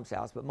dad and mom's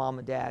house, but mom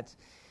and dad's.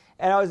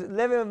 And I was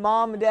living with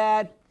mom and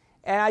dad,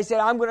 and I said,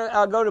 I'm going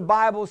to go to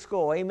Bible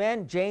school.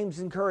 Amen. James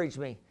encouraged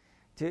me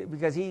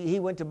because he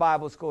went to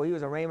Bible school. He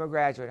was a Rhema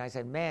graduate. And I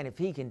said, man, if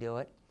he can do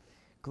it,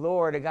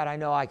 glory to God, I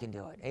know I can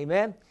do it.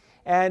 Amen.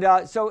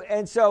 And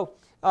so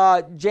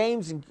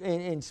James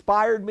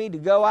inspired me to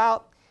go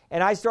out,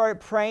 and I started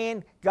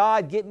praying,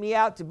 God, get me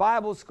out to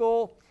Bible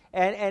school.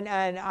 And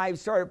I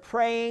started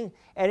praying,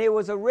 and it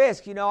was a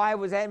risk. I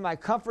was in my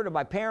comfort of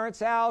my parents'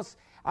 house.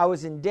 I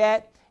was in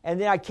debt, and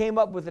then I came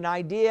up with an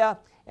idea,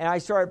 and I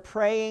started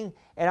praying,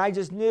 and I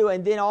just knew.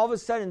 And then all of a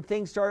sudden,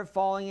 things started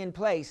falling in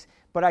place.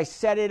 But I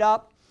set it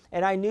up,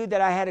 and I knew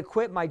that I had to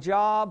quit my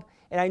job,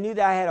 and I knew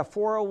that I had a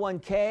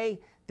 401k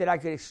that I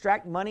could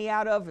extract money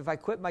out of if I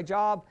quit my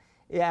job.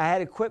 I had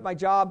to quit my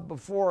job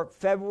before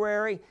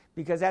February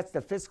because that's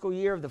the fiscal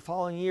year of the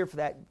following year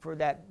for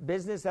that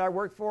business that I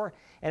worked for.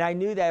 And I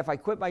knew that if I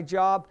quit my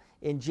job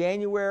in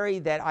January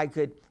that I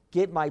could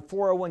get my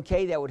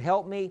 401k that would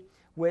help me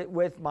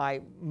with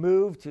my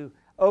move to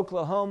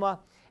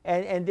Oklahoma.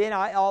 And then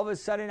all of a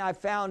sudden I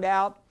found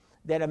out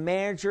that a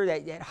manager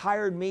that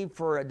hired me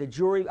for the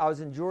jewelry, I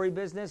was in the jewelry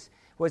business,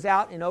 was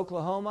out in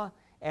Oklahoma.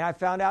 And I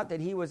found out that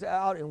he was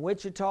out in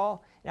Wichita.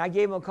 And I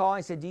gave him a call. And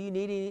I said, do you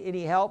need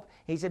any help?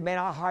 He said, man,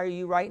 I'll hire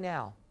you right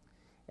now.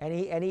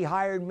 And he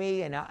hired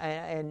me, and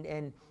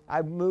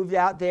I moved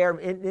out there,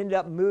 ended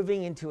up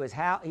moving into his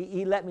house.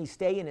 He let me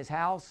stay in his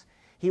house.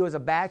 He was a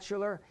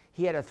bachelor.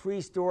 He had a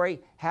 3-story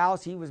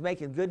house. He was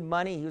making good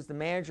money. He was the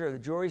manager of the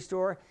jewelry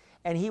store.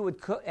 And he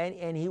would cook,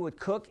 and he would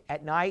cook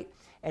at night.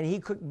 And he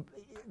cooked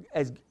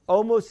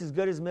almost as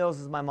good as meals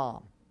as my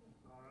mom.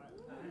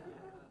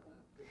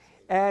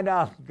 And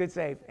good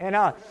save. And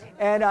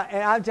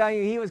I'm telling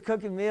you, he was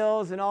cooking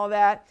meals and all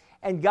that.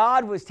 And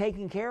God was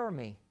taking care of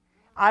me.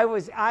 I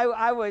was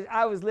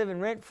living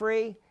rent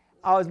free.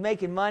 I was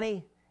making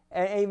money.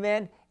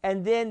 Amen.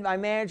 And then my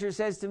manager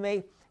says to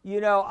me,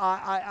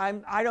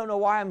 I don't know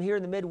why I'm here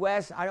in the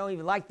Midwest. I don't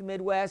even like the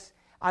Midwest.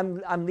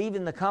 I'm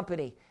leaving the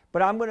company,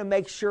 but I'm going to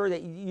make sure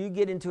that you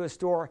get into a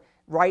store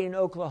right in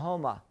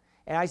Oklahoma.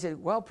 And I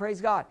said, well,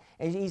 praise God.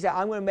 And he said,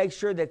 I'm going to make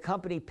sure the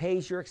company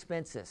pays your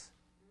expenses.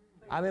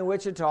 I'm in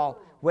Wichita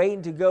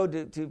waiting to go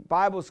to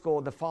Bible school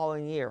the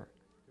following year,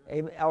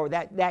 or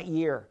that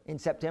year in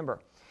September.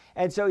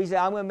 And so he said,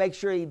 I'm going to make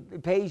sure he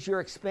pays your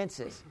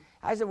expenses.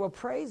 I said, well,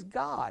 praise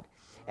God.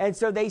 And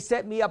so they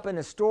set me up in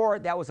a store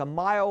that was a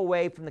mile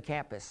away from the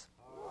campus.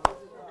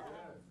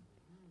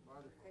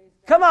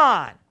 Come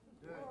on.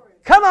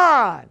 Come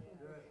on.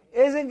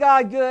 Isn't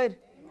God good?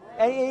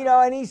 And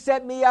and he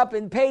set me up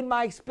and paid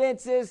my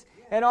expenses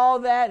and all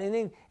that.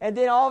 And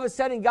then all of a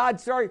sudden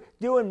God started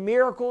doing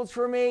miracles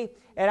for me.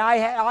 And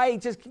I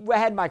just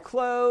had my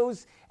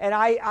clothes. And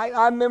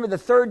I remember the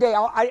third day,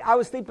 I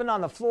was sleeping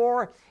on the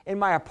floor in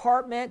my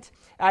apartment.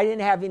 I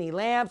didn't have any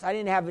lamps. I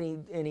didn't have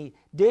any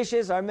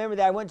dishes. I remember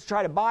that I went to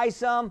try to buy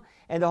some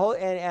and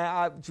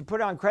to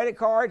put it on credit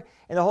card.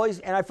 And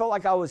I felt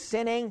like I was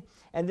sinning.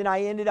 And then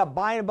I ended up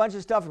buying a bunch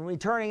of stuff and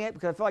returning it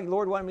because I felt like the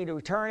Lord wanted me to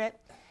return it.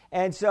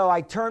 And so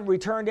I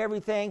returned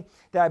everything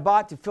that I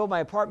bought to fill my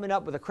apartment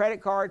up with a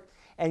credit card.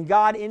 And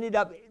God ended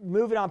up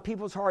moving on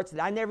people's hearts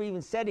that I never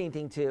even said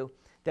anything to,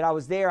 that I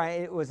was there,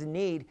 it was in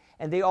need,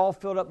 and they all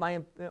filled up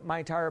my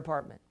entire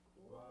apartment.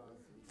 Wow.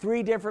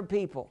 3 different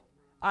people.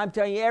 I'm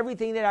telling you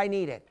everything that I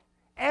needed.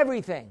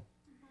 Everything.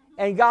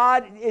 And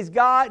God is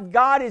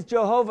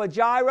Jehovah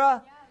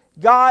Jireh.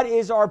 God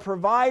is our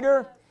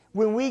provider.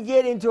 When we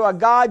get into a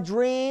God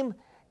dream,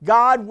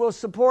 God will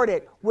support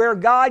it. Where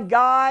God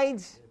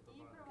guides,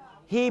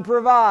 He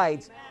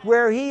provides.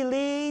 Where He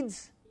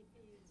leads,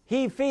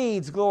 He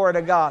feeds. Glory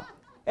to God.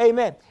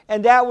 Amen.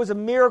 And that was a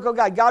miracle of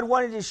God. God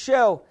wanted to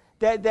show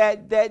that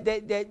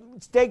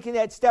taking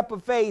that step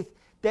of faith,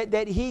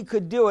 that He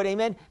could do it.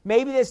 Amen.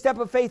 Maybe that step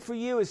of faith for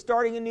you is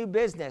starting a new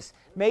business.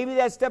 Maybe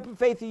that step of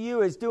faith for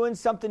you is doing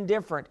something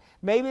different.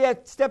 Maybe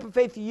that step of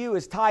faith for you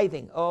is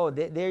tithing. Oh,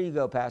 there you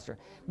go, Pastor.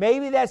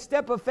 Maybe that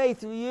step of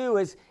faith for you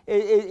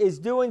is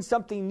doing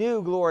something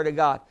new. Glory to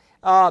God.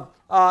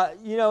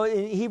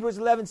 In Hebrews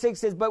 11:6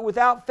 says, but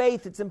without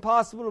faith it's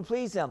impossible to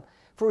please Him.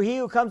 For he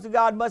who comes to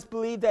God must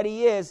believe that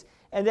He is,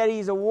 and that He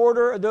is a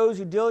rewarder of those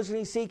who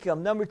diligently seek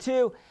Him. Number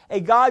 2, a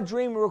God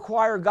dream will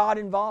require God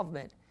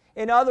involvement.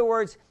 In other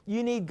words,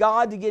 you need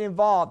God to get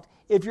involved.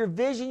 If your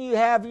vision you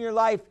have in your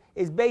life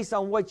is based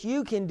on what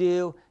you can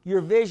do,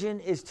 your vision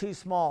is too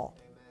small.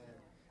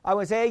 I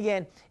want to say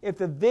again, if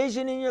the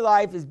vision in your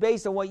life is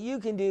based on what you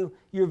can do,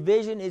 your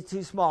vision is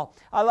too small.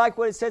 I like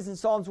what it says in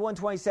Psalms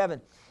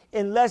 127.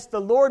 Unless the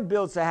Lord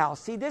builds the house.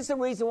 See, this is the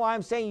reason why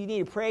I'm saying you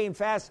need to pray and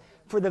fast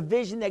for the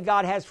vision that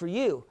God has for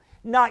you.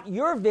 Not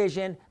your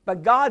vision,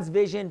 but God's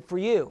vision for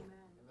you.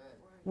 Amen.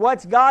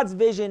 What's God's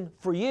vision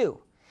for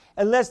you?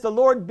 Unless the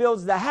Lord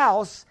builds the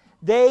house,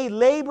 they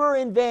labor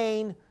in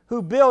vain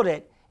who build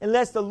it.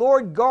 Unless the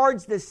Lord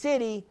guards the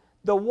city,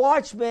 the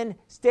watchman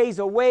stays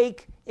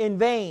awake in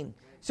vain.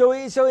 So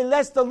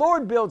unless the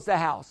Lord builds the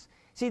house.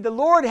 See, the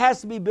Lord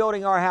has to be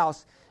building our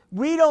house.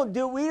 We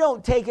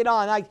don't take it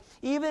on. Like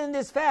even in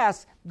this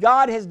fast,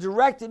 God has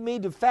directed me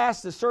to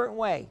fast a certain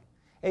way.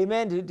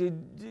 Amen.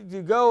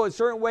 To go a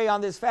certain way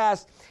on this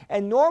fast.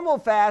 And normal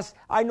fast,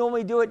 I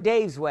normally do it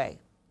Dave's way.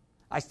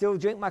 I still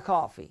drink my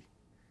coffee.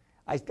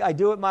 I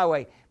do it my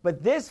way.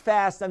 But this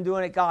fast, I'm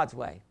doing it God's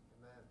way.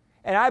 Amen.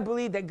 And I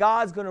believe that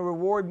God's going to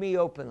reward me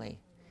openly.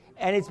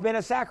 And it's been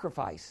a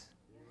sacrifice.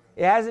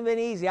 It hasn't been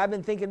easy. I've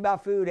been thinking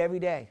about food every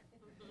day.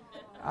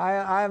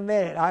 I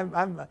admit it.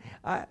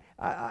 I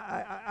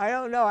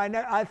don't know.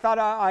 I thought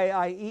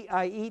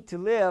I eat to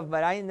live,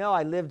 but I didn't know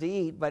I live to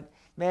eat. But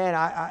man,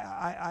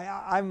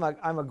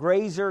 I'm a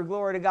grazer.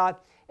 Glory to God.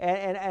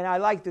 And I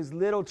like those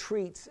little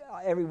treats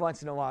every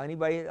once in a while.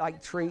 Anybody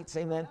like treats?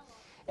 Amen.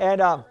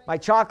 And my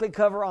chocolate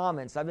covered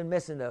almonds. I've been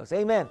missing those.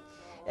 Amen.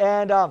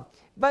 And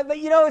but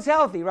you know it's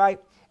healthy,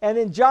 right? And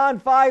in John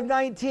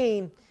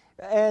 5:19.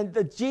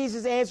 And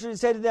Jesus answered and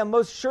said to them,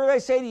 most surely I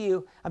say to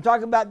you, I'm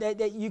talking about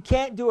that you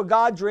can't do a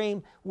God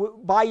dream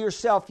by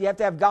yourself. You have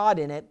to have God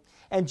in it.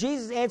 And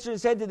Jesus answered and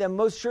said to them,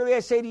 most surely I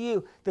say to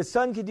you, the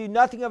Son can do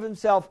nothing of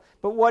himself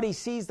but what he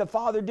sees the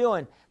Father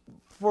doing.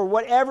 For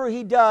whatever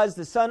he does,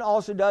 the Son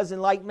also does in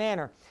like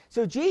manner.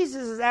 So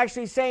Jesus is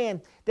actually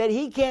saying that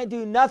he can't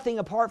do nothing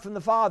apart from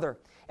the Father.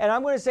 And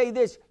I'm going to say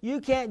this,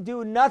 you can't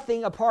do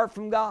nothing apart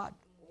from God.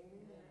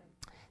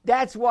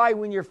 That's why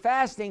when you're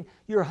fasting,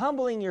 you're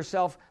humbling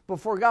yourself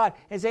before God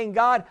and saying,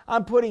 God,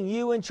 I'm putting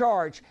you in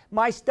charge.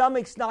 My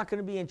stomach's not going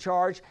to be in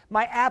charge.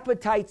 My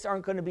appetites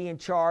aren't going to be in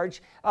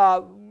charge.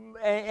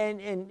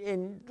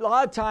 And a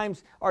lot of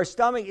times our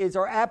stomach is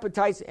our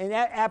appetites, and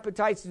that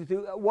appetites is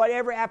through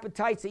whatever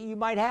appetites that you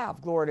might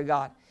have. Glory to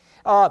God.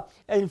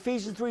 In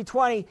Ephesians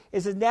 3:20,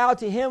 it says, now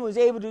to him who is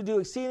able to do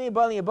exceedingly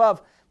abundantly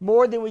above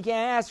more than we can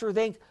ask or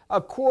think,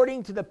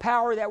 according to the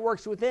power that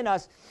works within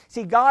us.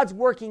 See, God's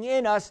working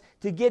in us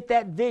to get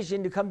that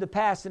vision to come to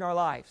pass in our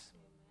lives.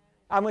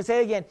 I'm going to say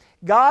it again.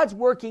 God's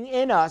working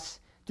in us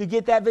to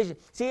get that vision.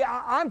 See,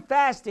 I'm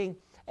fasting,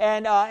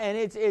 and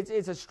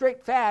it's a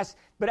strict fast,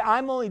 but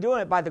I'm only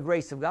doing it by the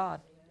grace of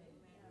God.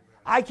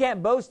 I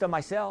can't boast of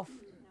myself.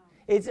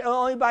 It's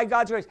only by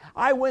God's grace.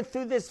 I went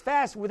through this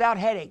fast without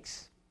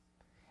headaches.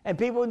 And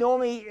people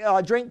normally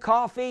drink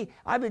coffee.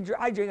 I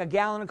drink a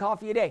gallon of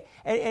coffee a day.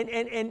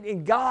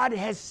 And God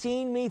has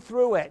seen me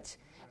through it.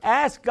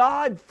 Ask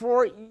God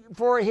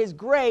for his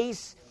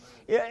grace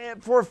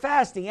for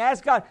fasting.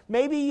 Ask God.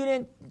 Maybe you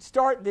didn't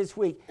start this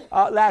week,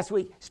 last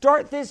week.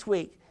 Start this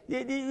week.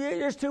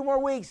 There's 2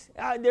 more weeks.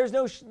 There's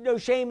no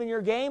shame in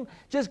your game.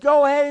 Just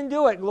go ahead and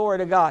do it. Glory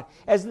to God.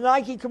 As the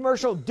Nike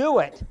commercial, do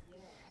it.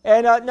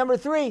 And number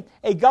 3,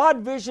 a God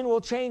vision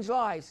will change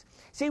lives.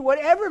 See,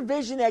 whatever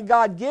vision that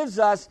God gives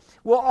us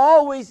will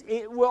always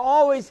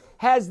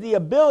has the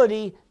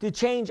ability to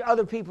change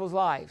other people's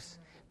lives.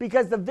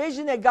 Because the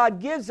vision that God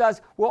gives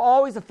us will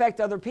always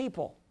affect other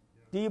people.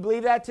 Do you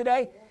believe that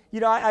today? You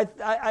know,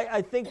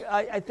 I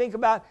think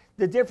about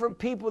the different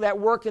people that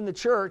work in the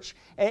church,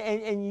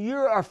 and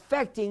you're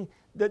affecting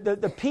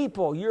the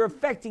people. You're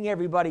affecting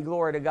everybody,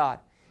 glory to God.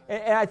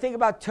 And I think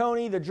about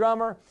Tony, the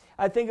drummer.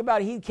 I think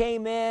about he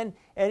came in,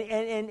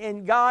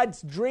 and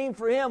God's dream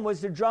for him was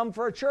to drum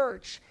for a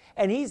church.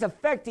 And he's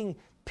affecting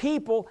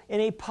people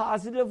in a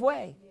positive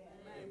way.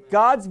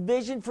 God's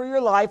vision for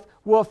your life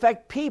will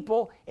affect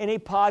people in a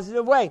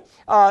positive way.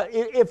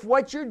 If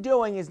what you're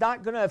doing is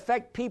not going to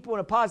affect people in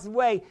a positive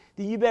way,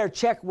 then you better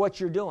check what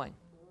you're doing.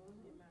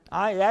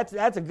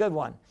 That's a good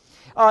one.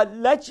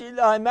 Matthew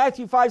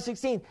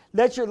 5:16,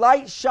 let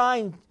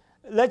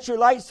your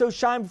light so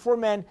shine before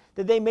men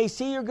that they may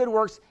see your good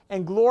works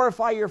and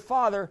glorify your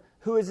Father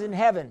who is in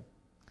heaven.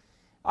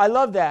 I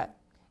love that.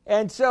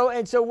 And so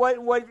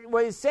what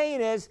it's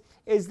saying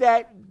is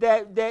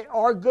that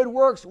our good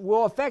works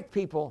will affect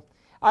people.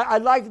 I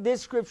like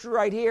this scripture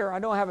right here. I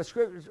don't have a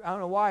scripture. I don't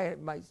know why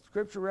my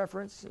scripture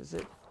reference is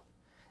it.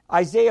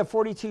 Isaiah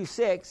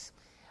 42:6.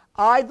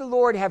 I, the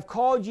Lord, have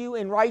called you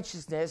in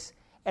righteousness,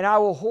 and I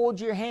will hold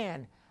your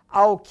hand.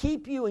 I will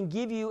keep you and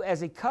give you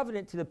as a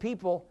covenant to the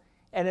people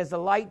and as a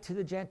light to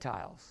the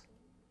Gentiles.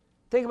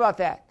 Think about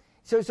that.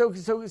 So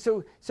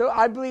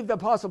I believe the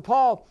Apostle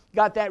Paul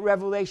got that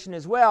revelation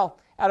as well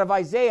out of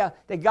Isaiah,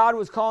 that God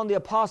was calling the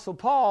Apostle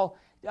Paul,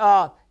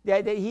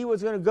 that he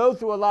was going to go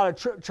through a lot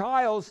of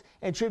trials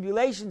and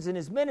tribulations in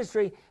his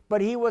ministry, but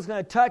he was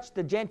going to touch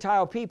the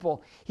Gentile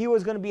people. He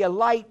was going to be a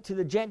light to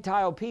the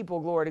Gentile people,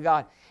 glory to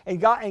God. And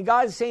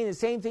God is saying the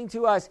same thing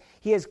to us.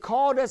 He has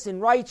called us in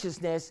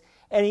righteousness,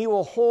 and he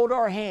will hold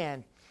our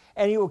hand.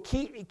 and he will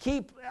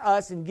keep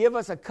us and give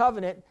us a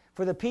covenant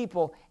for the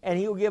people, and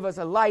he will give us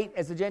a light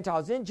as the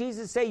Gentiles. Didn't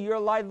Jesus say you're the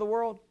light of the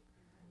world?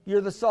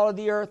 You're the salt of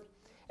the earth?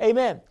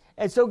 Amen.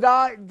 And so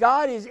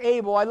God is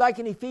able. I like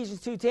in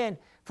Ephesians 2:10,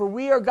 for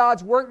we are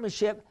God's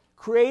workmanship,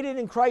 created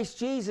in Christ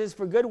Jesus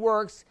for good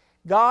works,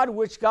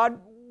 which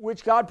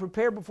God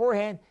prepared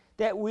beforehand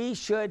that we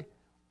should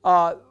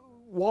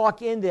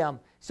walk in them.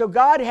 So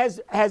God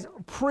has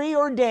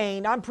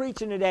preordained, I'm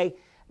preaching today,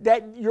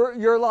 that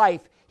your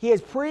life, he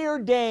has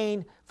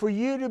preordained for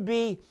you to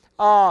be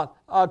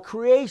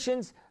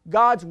creations,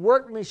 God's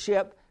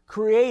workmanship,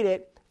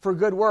 created for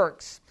good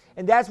works.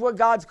 And that's what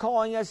God's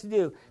calling us to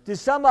do. To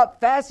sum up,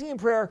 fasting and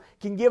prayer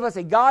can give us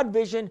a God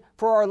vision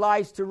for our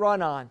lives to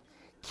run on.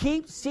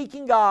 Keep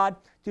seeking God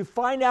to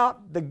find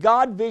out the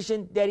God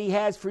vision that he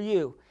has for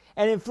you.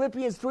 And in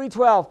Philippians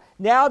 3:12,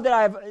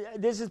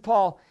 this is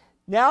Paul,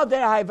 now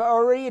that I have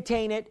already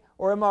attained it,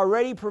 or am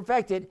already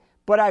perfected,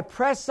 but I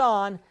press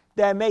on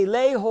that I may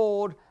lay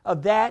hold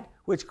of that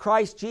which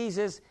Christ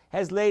Jesus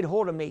has laid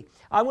hold of me.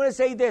 I'm going to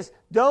say this,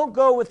 don't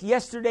go with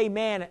yesterday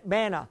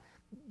manna.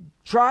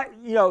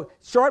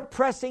 Start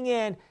pressing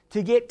in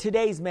to get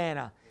today's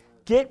manna.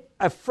 Get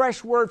a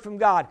fresh word from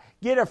God.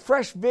 Get a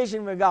fresh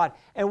vision from God.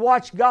 And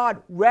watch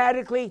God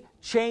radically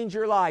change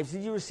your lives.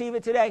 Did you receive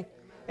it today?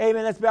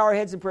 Amen. Let's bow our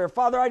heads in prayer.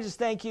 Father, I just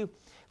thank you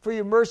for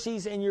your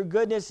mercies and your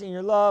goodness and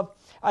your love.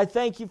 I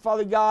thank you,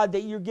 Father God,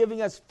 that you're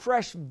giving us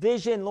fresh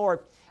vision, Lord,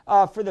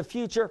 for the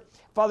future.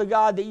 Father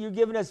God, that you're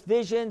giving us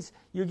visions,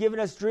 you're giving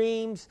us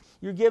dreams,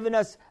 you're giving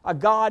us a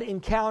God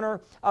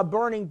encounter, a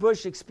burning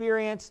bush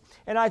experience.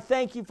 And I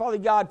thank you, Father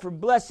God, for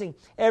blessing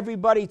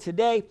everybody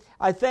today.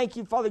 I thank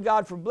you, Father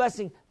God, for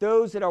blessing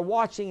those that are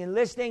watching and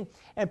listening.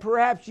 And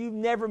perhaps you've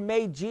never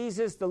made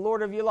Jesus the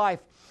Lord of your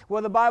life.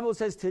 Well, the Bible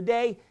says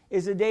today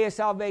is a day of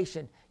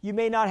salvation. You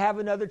may not have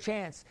another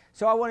chance.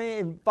 So I want to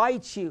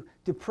invite you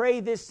to pray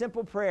this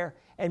simple prayer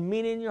and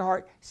mean it in your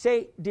heart.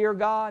 Say, dear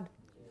God,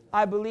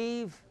 I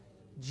believe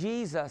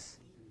Jesus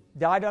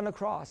died on the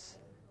cross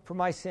for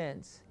my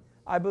sins.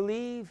 I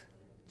believe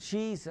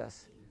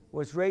Jesus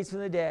was raised from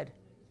the dead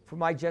for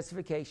my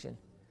justification.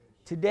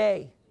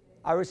 Today,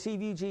 I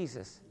receive you,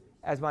 Jesus,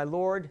 as my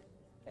Lord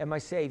and my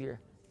Savior.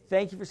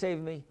 Thank you for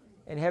saving me.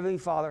 And Heavenly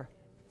Father,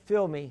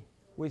 fill me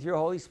with your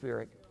Holy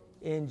Spirit.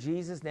 In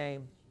Jesus'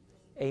 name,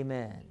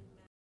 amen.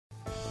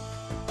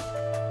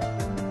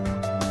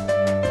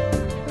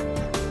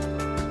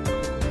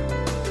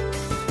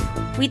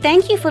 We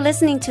thank you for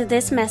listening to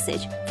this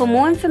message. For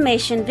more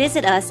information,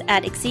 visit us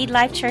at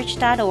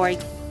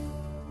exceedlifechurch.org